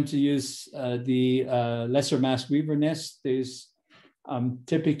 I'm going to use the lesser masked weaver nest. There's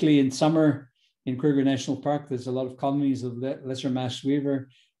typically in summer in Kruger National Park, there's a lot of colonies of lesser masked weaver.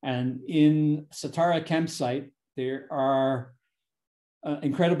 And in Satara campsite, there are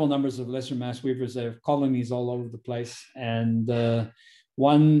incredible numbers of lesser masked weavers. They have colonies all over the place. And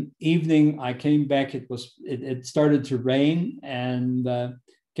one evening I came back, it started to rain and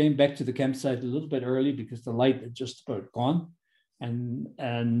came back to the campsite a little bit early because the light had just about gone.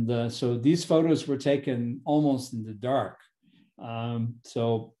 And so these photos were taken almost in the dark.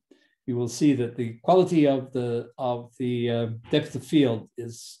 So you will see that the quality of the depth of field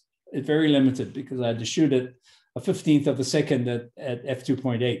is very limited because I had to shoot it a 15th of a second at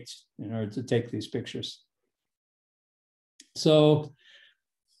f2.8 in order to take these pictures. So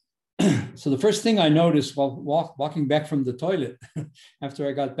the first thing I noticed while walking back from the toilet after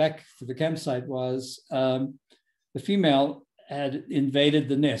I got back to the campsite was the female had invaded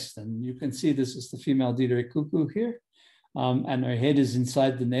the nest. And you can see this is the female Diederik Cuckoo here. And her head is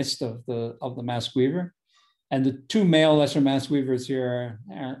inside the nest of the masked weaver. And the 2 male lesser masked weavers here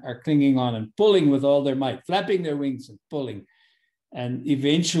are clinging on and pulling with all their might, flapping their wings and pulling. And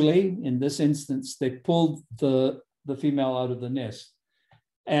eventually, in this instance, they pulled the female out of the nest.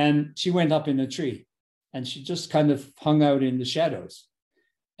 And she went up in a tree. And she just kind of hung out in the shadows.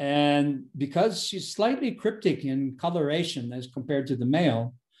 And because she's slightly cryptic in coloration as compared to the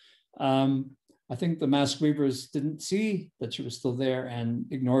male, I think the masked weavers didn't see that she was still there and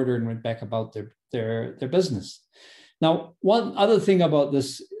ignored her and went back about their business. Now, one other thing about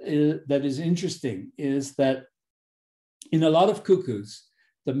this that is interesting is that in a lot of cuckoos,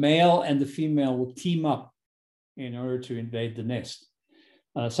 the male and the female will team up in order to invade the nest.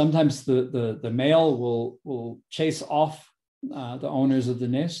 Sometimes the male will chase off the owners of the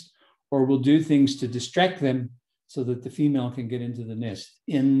nest or will do things to distract them so that the female can get into the nest.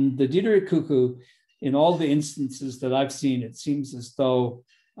 In the Diederik Cuckoo, in all the instances that I've seen, it seems as though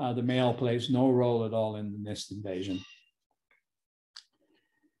the male plays no role at all in the nest invasion.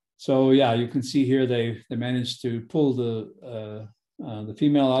 So yeah, you can see here they managed to pull the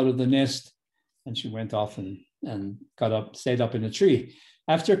female out of the nest, and she went off and stayed up in a tree.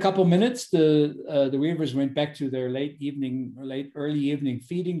 After a couple minutes, the weavers went back to their early evening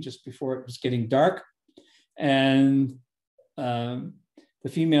feeding just before it was getting dark. And the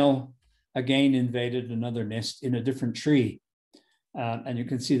female again invaded another nest in a different tree. And you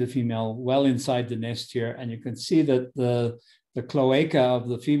can see the female well inside the nest here. And you can see that the cloaca of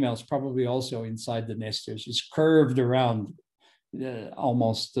the female is probably also inside the nest here. She's curved around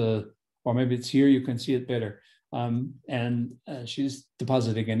almost, or maybe it's here, you can see it better. And she's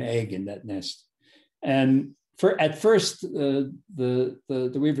depositing an egg in that nest. And at first,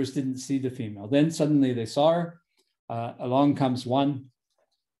 the weavers didn't see the female. Then suddenly they saw her. Along comes one,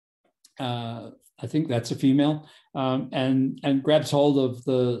 I think that's a female, and grabs hold of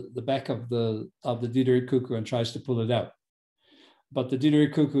the back of the Diederik Cuckoo and tries to pull it out. But the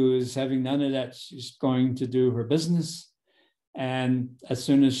Diederik Cuckoo is having none of that. She's going to do her business. And as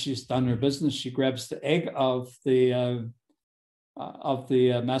soon as she's done her business, she grabs the egg of the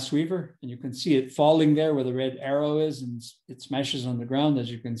mass weaver, and you can see it falling there where the red arrow is, and it smashes on the ground, as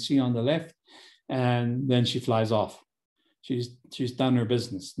you can see on the left, and then she flies off. She's done her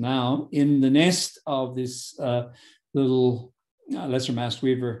business. Now, in the nest of this little lesser masked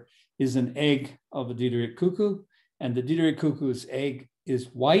weaver is an egg of a Diederik Cuckoo, and the Diederik Cuckoo's egg is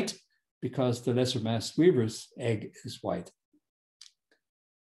white because the lesser masked weaver's egg is white.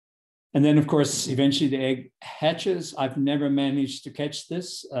 And then, of course, eventually the egg hatches. I've never managed to catch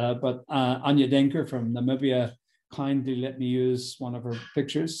this, but Anja Denker from Namibia kindly let me use one of her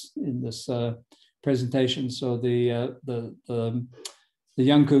pictures in this presentation. So the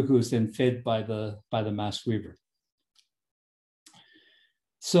young cuckoo is then fed by the masked weaver.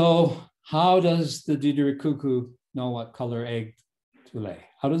 So how does the Diederik Cuckoo know what color egg to lay?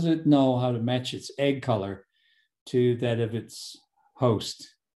 How does it know how to match its egg color to that of its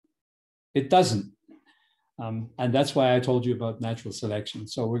host? It doesn't. And that's why I told you about natural selection.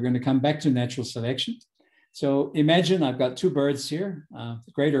 So we're going to come back to natural selection. So imagine I've got two birds here,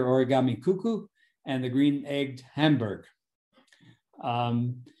 the greater origami cuckoo and the green-egged Hamburg.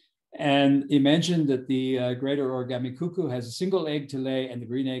 And imagine that the greater origami cuckoo has a single egg to lay and the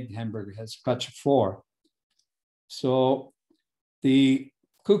green-egged Hamburg has a clutch of 4. So the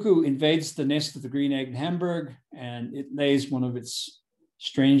cuckoo invades the nest of the green-egged Hamburg and it lays one of its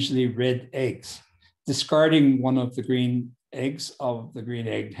strangely red eggs, discarding one of the green eggs of the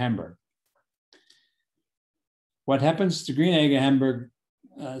green-egged Hamburg. What happens to green-egged Hamburg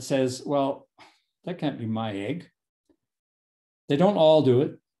says, well, that can't be my egg. They don't all do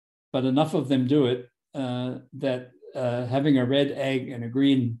it, but enough of them do it that having a red egg and a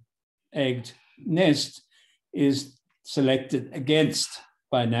green-egged nest is selected against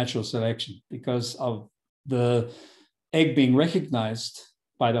by natural selection because of the egg being recognized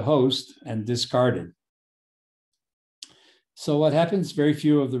by the host and discarded. So what happens? Very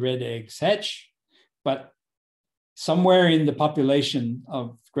few of the red eggs hatch, but somewhere in the population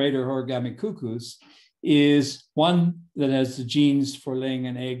of greater origami cuckoos is one that has the genes for laying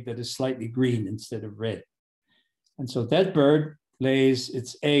an egg that is slightly green instead of red. And so that bird lays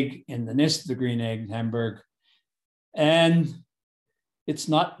its egg in the nest of the green-egged Hamburg, and it's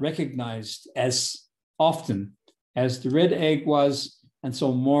not recognized as often as the red egg was. And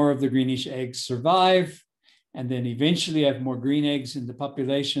so more of the greenish eggs survive, and then eventually have more green eggs in the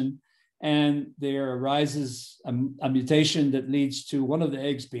population. And there arises a mutation that leads to one of the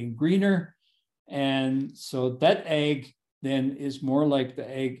eggs being greener. And so that egg then is more like the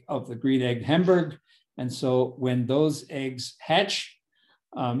egg of the green-egged Hamburg. And so when those eggs hatch,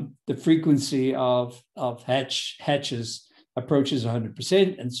 the frequency of hatches approaches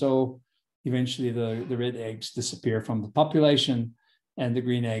 100%. And so eventually the red eggs disappear from the population and the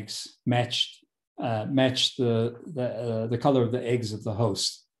green eggs match the color of the eggs of the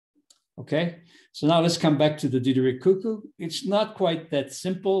host. Okay, so now let's come back to the Diederik Cuckoo. It's not quite that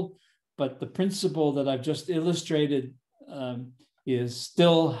simple, but the principle that I've just illustrated is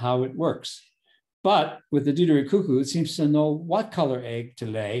still how it works. But with the Diederik Cuckoo, it seems to know what color egg to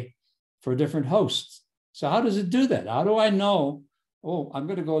lay for different hosts. So how does it do that? How do I know, oh, I'm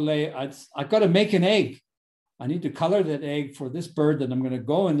going to go lay, I've got to make an egg. I need to color that egg for this bird that I'm going to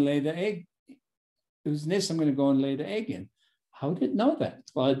go and lay the egg, whose nest I'm going to go and lay the egg in. How did it know that?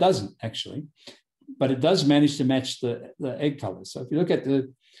 Well, it doesn't actually, but it does manage to match the egg color. So if you look at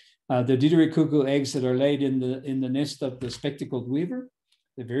the Diederik Cuckoo eggs that are laid in the nest of the spectacled weaver,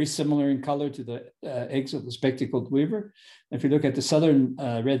 they're very similar in color to the eggs of the spectacled weaver. If you look at the southern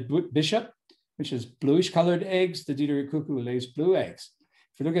red bishop, which is bluish colored eggs, the Diederik Cuckoo lays blue eggs.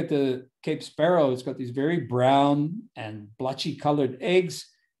 If you look at the Cape Sparrow, it's got these very brown and blotchy colored eggs.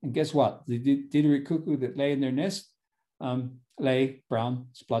 And guess what? The Diederik Cuckoo that lay in their nest lay brown,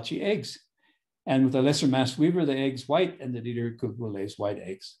 splotchy eggs. And with the lesser masked weaver, the egg's white, and the Diederik Cuckoo lays white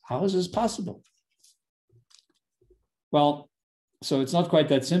eggs. How is this possible? Well, so it's not quite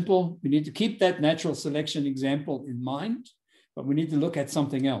that simple. We need to keep that natural selection example in mind, but we need to look at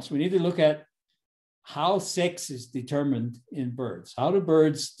something else. We need to look at how sex is determined in birds. How do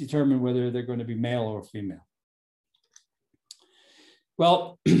birds determine whether they're going to be male or female?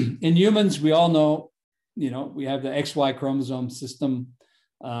 Well, in humans, we all know, we have the XY chromosome system,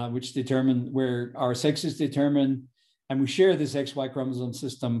 which determine where our sex is determined. And we share this XY chromosome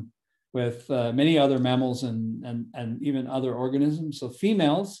system with many other mammals and even other organisms. So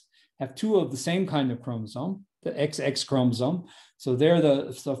females have two of the same kind of chromosome, the XX chromosome. So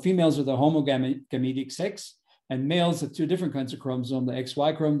females are the homogametic sex, and males have two different kinds of chromosome, the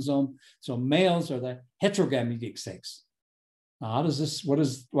XY chromosome. So males are the heterogametic sex. Now,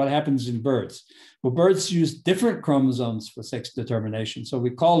 what happens in birds? Well, birds use different chromosomes for sex determination. So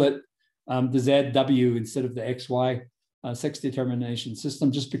we call it the ZW instead of the XY sex determination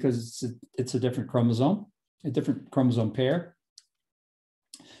system, just because it's a different chromosome pair.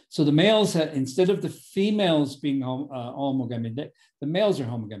 So the males, instead of the females being homogametic, the males are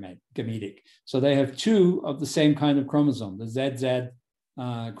homogametic. So they have two of the same kind of chromosome, the ZZ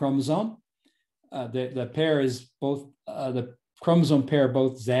chromosome. The pair is both, the chromosome pair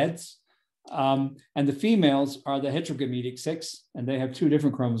both Zs. And the females are the heterogametic sex, and they have two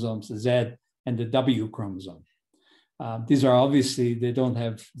different chromosomes, the Z and the W chromosome. These are obviously, they don't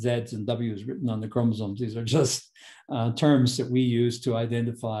have Zs and Ws written on the chromosomes. These are just terms that we use to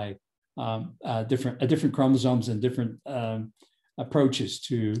identify different chromosomes and different approaches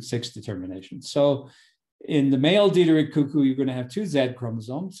to sex determination. So in the male Diederik Cuckoo, you're going to have two Z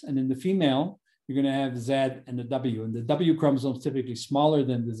chromosomes, and in the female, you're going to have the Z and the W. And the W chromosome is typically smaller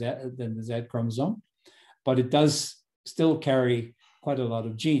than the Z chromosome, but it does still carry quite a lot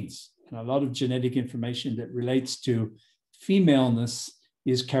of genes. And a lot of genetic information that relates to femaleness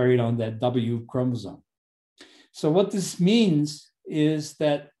is carried on that W chromosome. So what this means is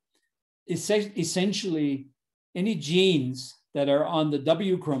that essentially any genes that are on the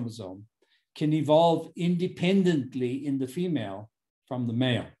W chromosome can evolve independently in the female from the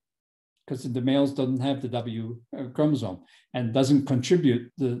male, because the males doesn't have the W chromosome and doesn't contribute,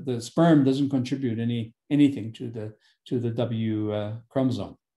 the sperm doesn't contribute anything to the W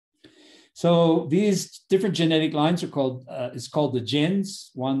chromosome. So these different genetic lines are called, it's called the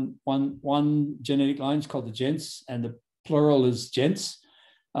gens. One genetic line is called the gens, and the plural is gens.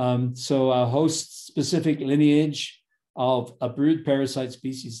 So a host-specific lineage of a brood parasite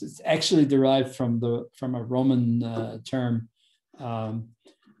species. It's actually derived from a Roman term,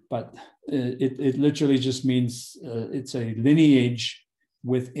 but it literally just means it's a lineage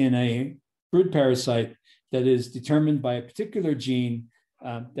within a brood parasite that is determined by a particular gene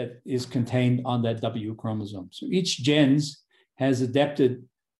that is contained on that W chromosome. So each gens has adapted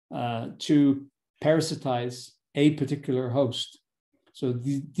to parasitize a particular host. So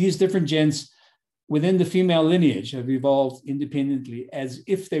these different gens within the female lineage have evolved independently as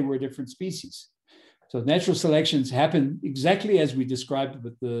if they were different species. So natural selections happen exactly as we described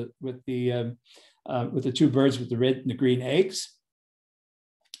with the two birds with the red and the green eggs,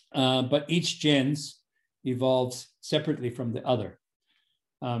 but each gens evolves separately from the other.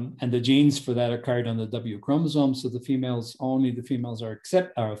 And the genes for that are carried on the W chromosome. So only the females are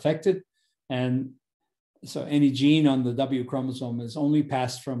affected. And so any gene on the W chromosome is only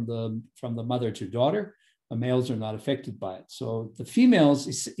passed from the mother to daughter. The males are not affected by it. So the females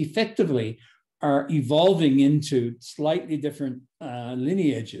effectively are evolving into slightly different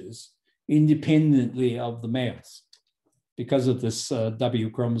lineages independently of the males because of this W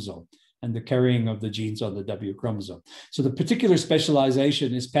chromosome and the carrying of the genes on the W chromosome. So the particular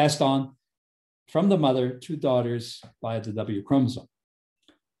specialization is passed on from the mother to daughters via the W chromosome.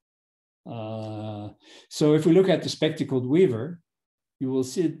 So if we look at the spectacled weaver, you will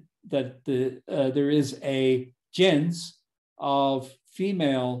see that there is a gens of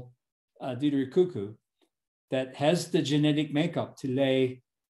female Diederik Cuckoo that has the genetic makeup to lay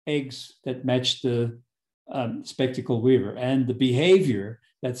eggs that match the spectacled weaver, and the behavior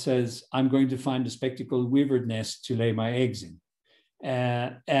that says, I'm going to find a spectacled weaver nest to lay my eggs in.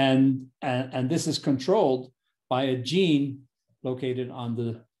 And this is controlled by a gene located on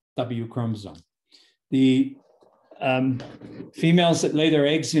the W chromosome. The females that lay their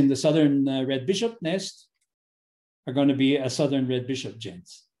eggs in the southern red bishop nest are going to be a southern red bishop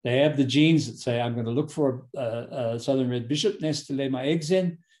gens. They have the genes that say, I'm going to look for a southern red bishop nest to lay my eggs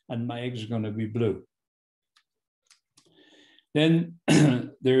in, and my eggs are going to be blue. Then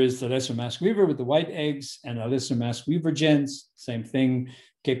there is the lesser masked weaver with the white eggs and a lesser masked weaver gens. Same thing,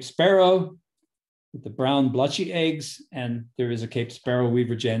 Cape Sparrow with the brown blotchy eggs, and there is a Cape Sparrow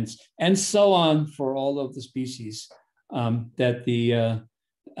weaver gens, and so on for all of the species that the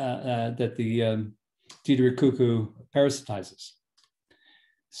Diederik Cuckoo parasitizes.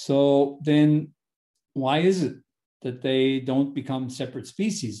 So then why is it that they don't become separate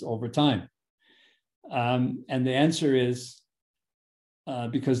species over time? And the answer is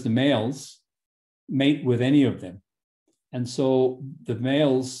because the males mate with any of them. And so the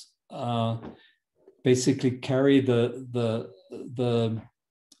males basically carry the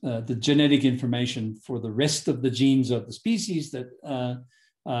genetic information for the rest of the genes of the species that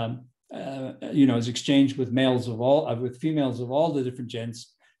is exchanged with males of all, with females of all the different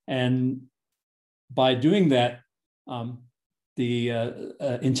gens. And by doing that, the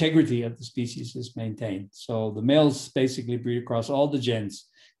integrity of the species is maintained. So the males basically breed across all the gens,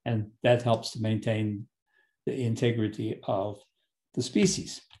 and that helps to maintain the integrity of the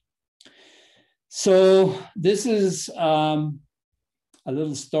species. So this is a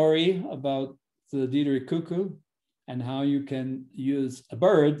little story about the Diederik Cuckoo and how you can use a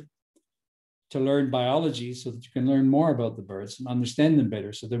bird to learn biology so that you can learn more about the birds and understand them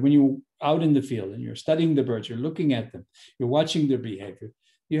better. So that when you're out in the field and you're studying the birds, you're looking at them, you're watching their behavior,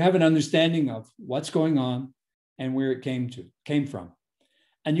 you have an understanding of what's going on and where it came from.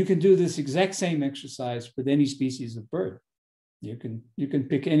 And you can do this exact same exercise with any species of bird. You can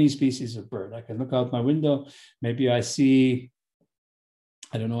pick any species of bird. I can look out my window, maybe I see,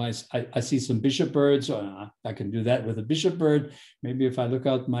 I don't know, I see some bishop birds. I can do that with a bishop bird. Maybe if I look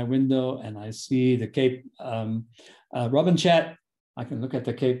out my window and I see the Cape robin chat, I can look at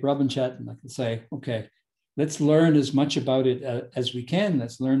the Cape robin chat and I can say, okay, let's learn as much about it as we can.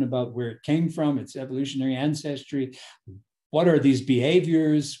 Let's learn about where it came from, its evolutionary ancestry. What are these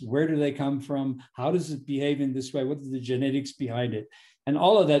behaviors? Where do they come from? How does it behave in this way? What are the genetics behind it? And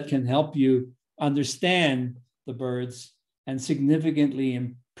all of that can help you understand the birds and significantly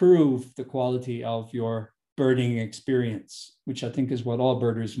improve the quality of your birding experience, which I think is what all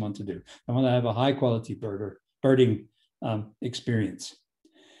birders want to do. I want to have a high quality birding experience.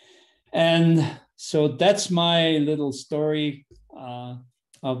 And so that's my little story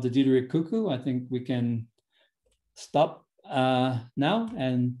of the Diederik Cuckoo. I think we can stop now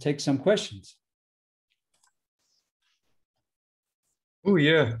and take some questions. Oh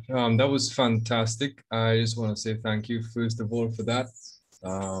yeah, that was fantastic. I just want to say thank you first of all for that.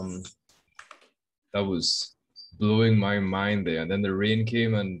 That was blowing my mind there. And then the rain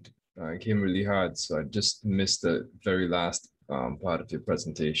came and it came really hard, so I just missed the very last part of your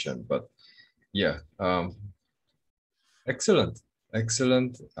presentation. But yeah, excellent.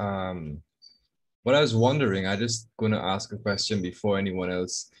 What I was wondering, I just gonna ask a question before anyone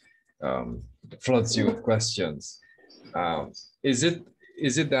else floods you with questions. Is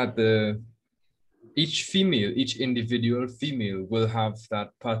it that each individual female will have that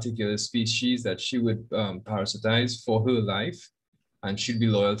particular species that she would parasitize for her life, and she'd be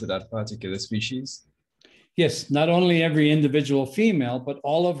loyal to that particular species? Yes, not only every individual female, but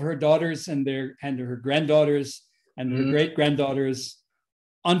all of her daughters and her granddaughters and her great granddaughters,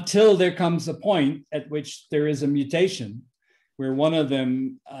 until there comes a point at which there is a mutation where one of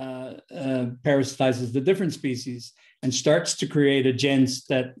them parasitizes the different species and starts to create a gens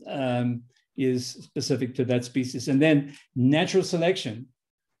that is specific to that species. And then natural selection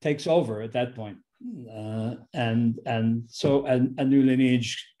takes over at that point. And so a new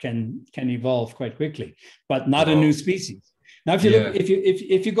lineage can evolve quite quickly, but not a new species. Now, if you look,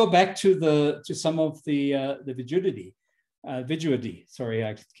 if you go back to some of the Viduidae, sorry,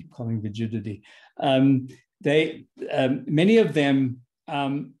 I keep calling Viduidae. Many of them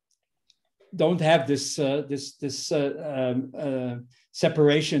don't have this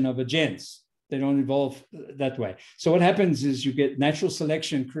separation of a gens. They don't evolve that way. So what happens is you get natural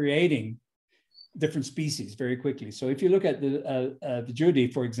selection creating different species very quickly. So if you look at the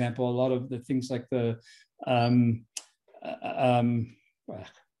Viduidae, for example, a lot of the things like the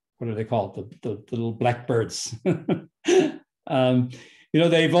what are they called? The little black birds. They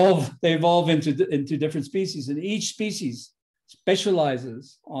evolve into different species, and each species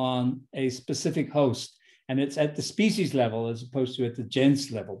specializes on a specific host, and it's at the species level as opposed to at the gens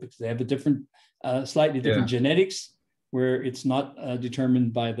level, because they have a different, slightly different genetics, where it's not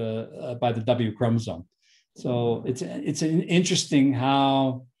determined by the W chromosome. So it's interesting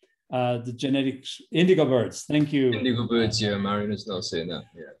how the genetics, indigo birds. Thank you. Indigo birds, yeah. Marion is now saying that.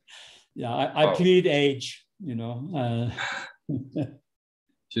 Yeah, I plead age.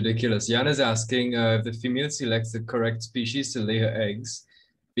 Ridiculous. Jan is asking if the female selects the correct species to lay her eggs,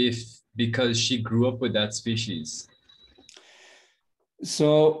 because she grew up with that species.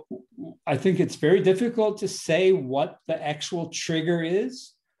 So I think it's very difficult to say what the actual trigger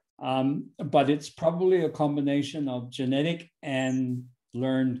is, but it's probably a combination of genetic and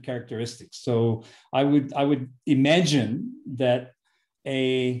learned characteristics. So I would imagine that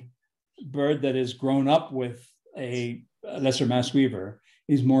a bird that has grown up with a lesser masked weaver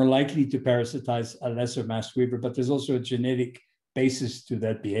is more likely to parasitize a lesser masked weaver, but there's also a genetic basis to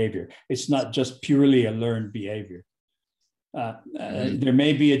that behavior. It's not just purely a learned behavior. There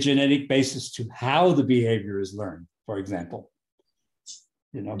may be a genetic basis to how the behavior is learned, for example.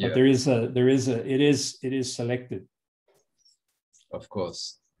 But it is selected. Of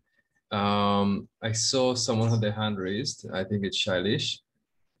course. I saw someone had their hand raised. I think it's Shailish.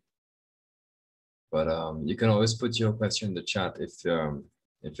 But you can always put your question in the chat if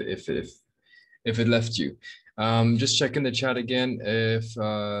it left you. Just checking the chat again. If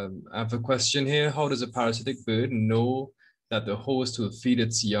I have a question here, how does a parasitic bird know that the host will feed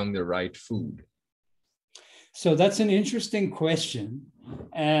its young the right food? So that's an interesting question,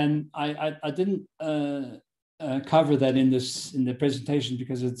 and I didn't cover that in the presentation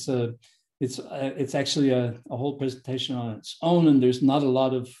because it's actually a whole presentation on its own, and there's not a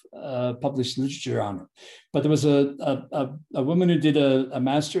lot of published literature on it. But there was a woman who did a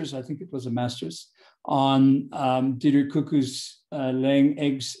master's, I think it was a master's, on Diederik Cuckoo's laying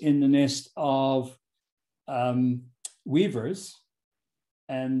eggs in the nest of weavers.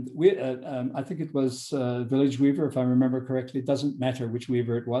 And I think it was village weaver, if I remember correctly. It doesn't matter which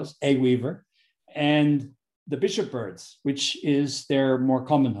weaver it was, a weaver. And the bishop birds, which is their more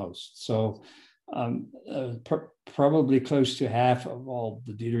common host. So probably close to half of all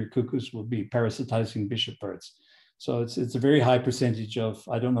the Diederik cuckoos will be parasitizing bishop birds. So it's a very high percentage of,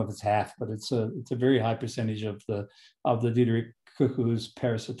 I don't know if it's half, but it's a very high percentage of the Diederik cuckoos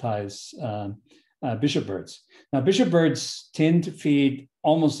parasitize bishop birds. Now, bishop birds tend to feed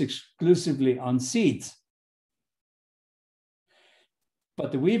almost exclusively on seeds,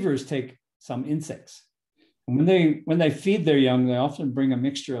 but the weavers take some insects. And when they feed their young, they often bring a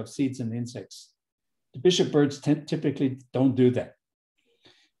mixture of seeds and insects. The bishop birds typically don't do that.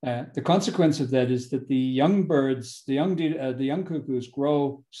 The consequence of that is that the young birds, the young cuckoos,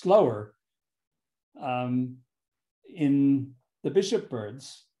 grow slower in the bishop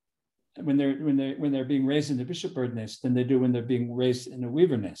birds when they're being raised in the bishop bird nest than they do when they're being raised in a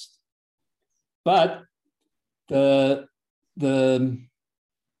weaver nest. But the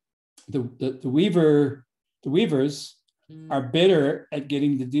weavers are better at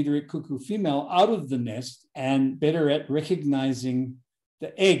getting the Diederik cuckoo female out of the nest and better at recognizing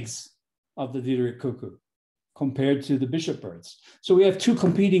the eggs of the Diederik cuckoo compared to the bishop birds. So we have two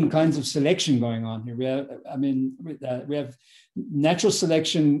competing kinds of selection going on here. We have natural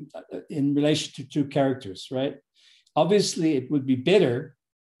selection in relation to two characters, right? Obviously, it would be better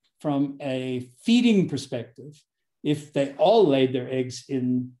from a feeding perspective if they all laid their eggs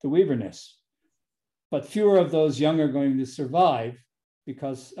in the weaver nest. But fewer of those young are going to survive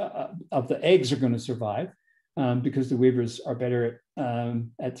because of the eggs are going to survive because the weavers are better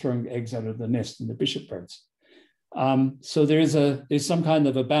at throwing eggs out of the nest than the bishop birds. So there's some kind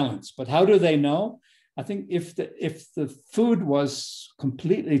of a balance. But how do they know? I think if the food was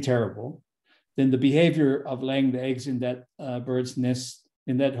completely terrible, then the behavior of laying the eggs in that bird's nest,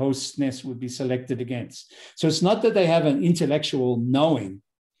 in that host's nest, would be selected against. So it's not that they have an intellectual knowing.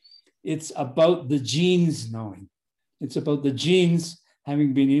 It's about the genes knowing. It's about the genes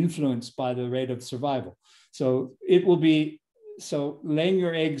having been influenced by the rate of survival. So it will be, so laying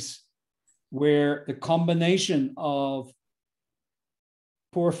your eggs where the combination of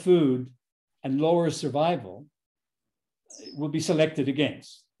poor food and lower survival will be selected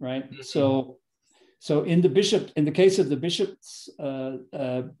against, right? So in the case of the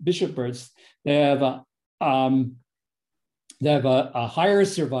bishop birds, they have a higher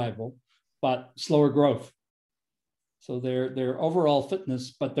survival, but slower growth. So their overall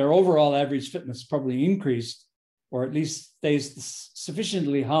fitness, but their overall average fitness probably increased, or at least stays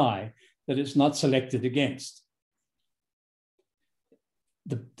sufficiently high that it's not selected against.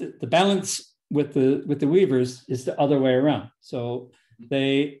 The balance with the weavers is the other way around. So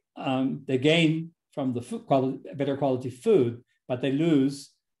they gain from the food quality, better quality food, but they lose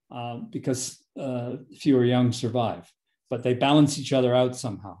because fewer young survive. But they balance each other out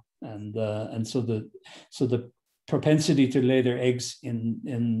somehow, and so the propensity to lay their eggs in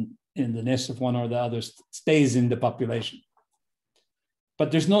the nest of one or the other stays in the population.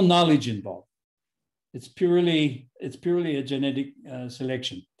 But there's no knowledge involved. It's purely a genetic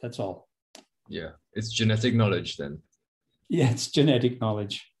selection. That's all. Yeah, it's genetic knowledge then. Yeah, it's genetic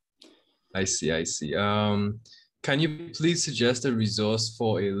knowledge. I see. Can you please suggest a resource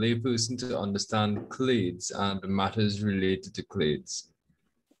for a layperson to understand clades and matters related to clades?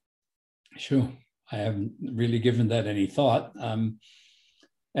 Sure. I haven't really given that any thought.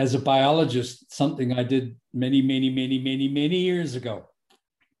 As a biologist, something I did many years ago.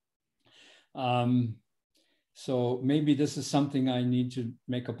 So maybe this is something I need to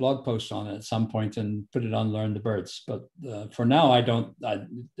make a blog post on at some point and put it on Learn the Birds. But for now, I don't.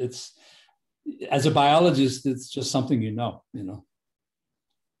 It's as a biologist, it's just something you know.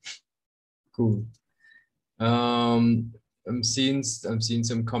 Cool. I'm seeing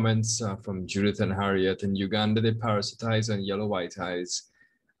some comments from Judith and Harriet. In Uganda, they parasitize on yellow white eyes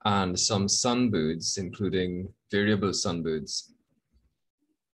and some sunbirds, including variable sunbirds.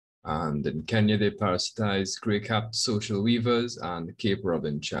 And in Kenya, they parasitize gray-capped social weavers and Cape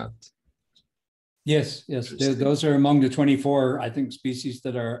robin chat. Yes, those are among the 24, I think, species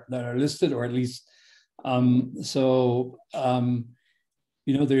that are listed, or at least. You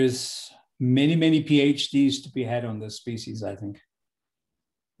know, there's many PhDs to be had on this species, I think.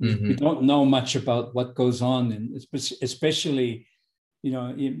 We don't know much about what goes on, and especially, you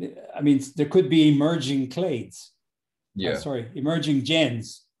know, I mean, there could be emerging clades, emerging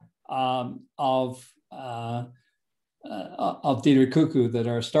gens of Diederik Cuckoo that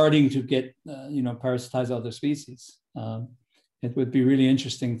are starting to get, you know, parasitize other species. It would be a really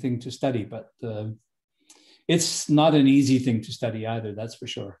interesting thing to study, but it's not an easy thing to study either, that's for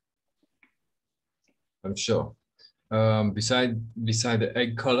sure. I'm sure. Beside the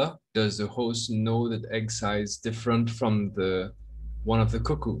egg color, does the host know that egg size different from the one of the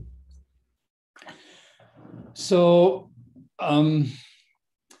cuckoo? So,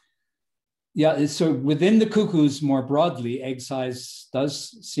 yeah, so within the cuckoos more broadly, egg size does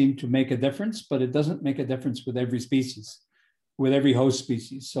seem to make a difference, but it doesn't make a difference with every species, with every host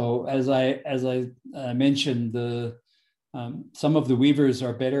species. So as I mentioned, some of the weavers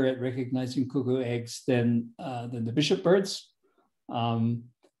are better at recognizing cuckoo eggs than the bishop birds.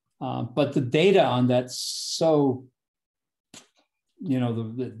 But the data on that, so, you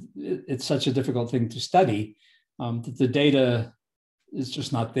know, it's such a difficult thing to study that the data is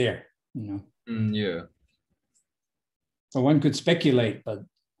just not there, you know. Yeah. Well, one could speculate, but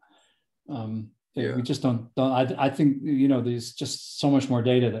we just don't. I think, you know, there's just so much more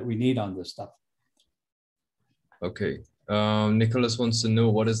data that we need on this stuff. Okay. Nicholas wants to know,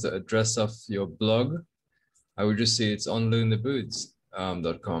 what is the address of your blog? I would just say it's on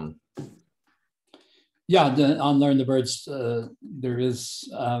learnthebirds.com. Yeah, on Learn the Birds, there is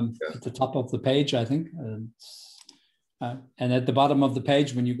at the top of the page, I think. And at the bottom of the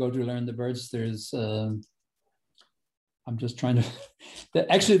page, when you go to Learn the Birds, there's, I'm just trying to,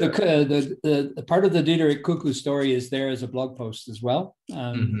 actually the part of the Diederik Cuckoo story is there as a blog post as well.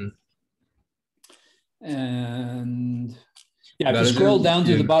 And yeah, if you scroll down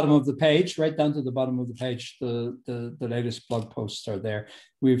to the bottom of the page, right down to the bottom of the page, the latest blog posts are there.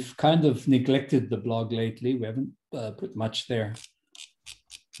 We've kind of neglected the blog lately. We haven't put much there.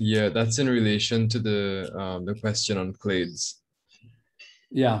 Yeah, that's in relation to the question on clades.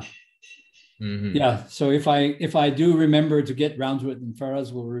 Yeah. Yeah. So if I do remember to get round to it, and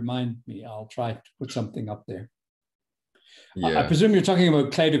Faraz will remind me, I'll try to put something up there. Yeah. I presume you're talking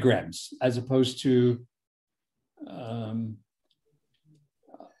about cladograms as opposed to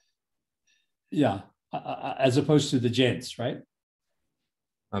as opposed to the gens, right?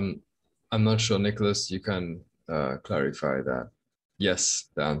 I'm not sure, Nicholas. You can clarify that. Yes,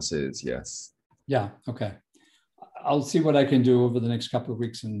 the answer is yes. Yeah. Okay. I'll see what I can do over the next couple of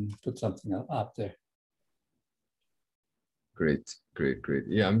weeks and put something up there. Great.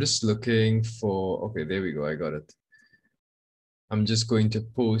 Yeah, I'm just looking for. Okay, there we go. I got it. I'm just going to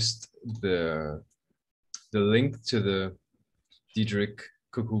post the link to the Diederik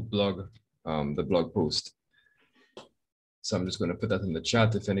Cuckoo blog, the blog post. So I'm just going to put that in the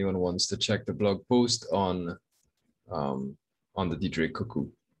chat if anyone wants to check the blog post on the Diederik Cuckoo,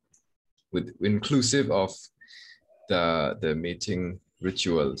 with inclusive of the mating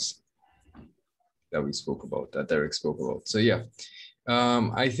rituals that we spoke about, that Derek spoke about. So yeah,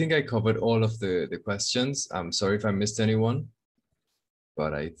 I think I covered all of the questions. I'm sorry if I missed anyone,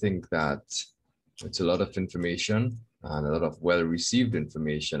 but I think that it's a lot of information and a lot of well-received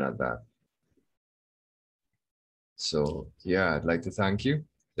information at that. So yeah, I'd like to thank you,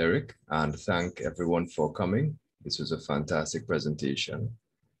 Derek, and thank everyone for coming. This was a fantastic presentation.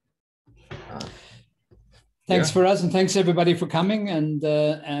 Thanks for us, and thanks everybody for coming. And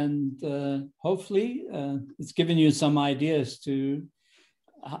hopefully it's given you some ideas to,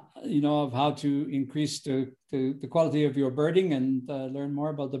 you know, of how to increase the quality of your birding and learn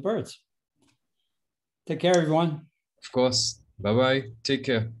more about the birds. Take care, everyone. Of course. Bye-bye. Take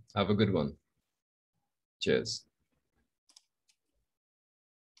care. Have a good one. Cheers.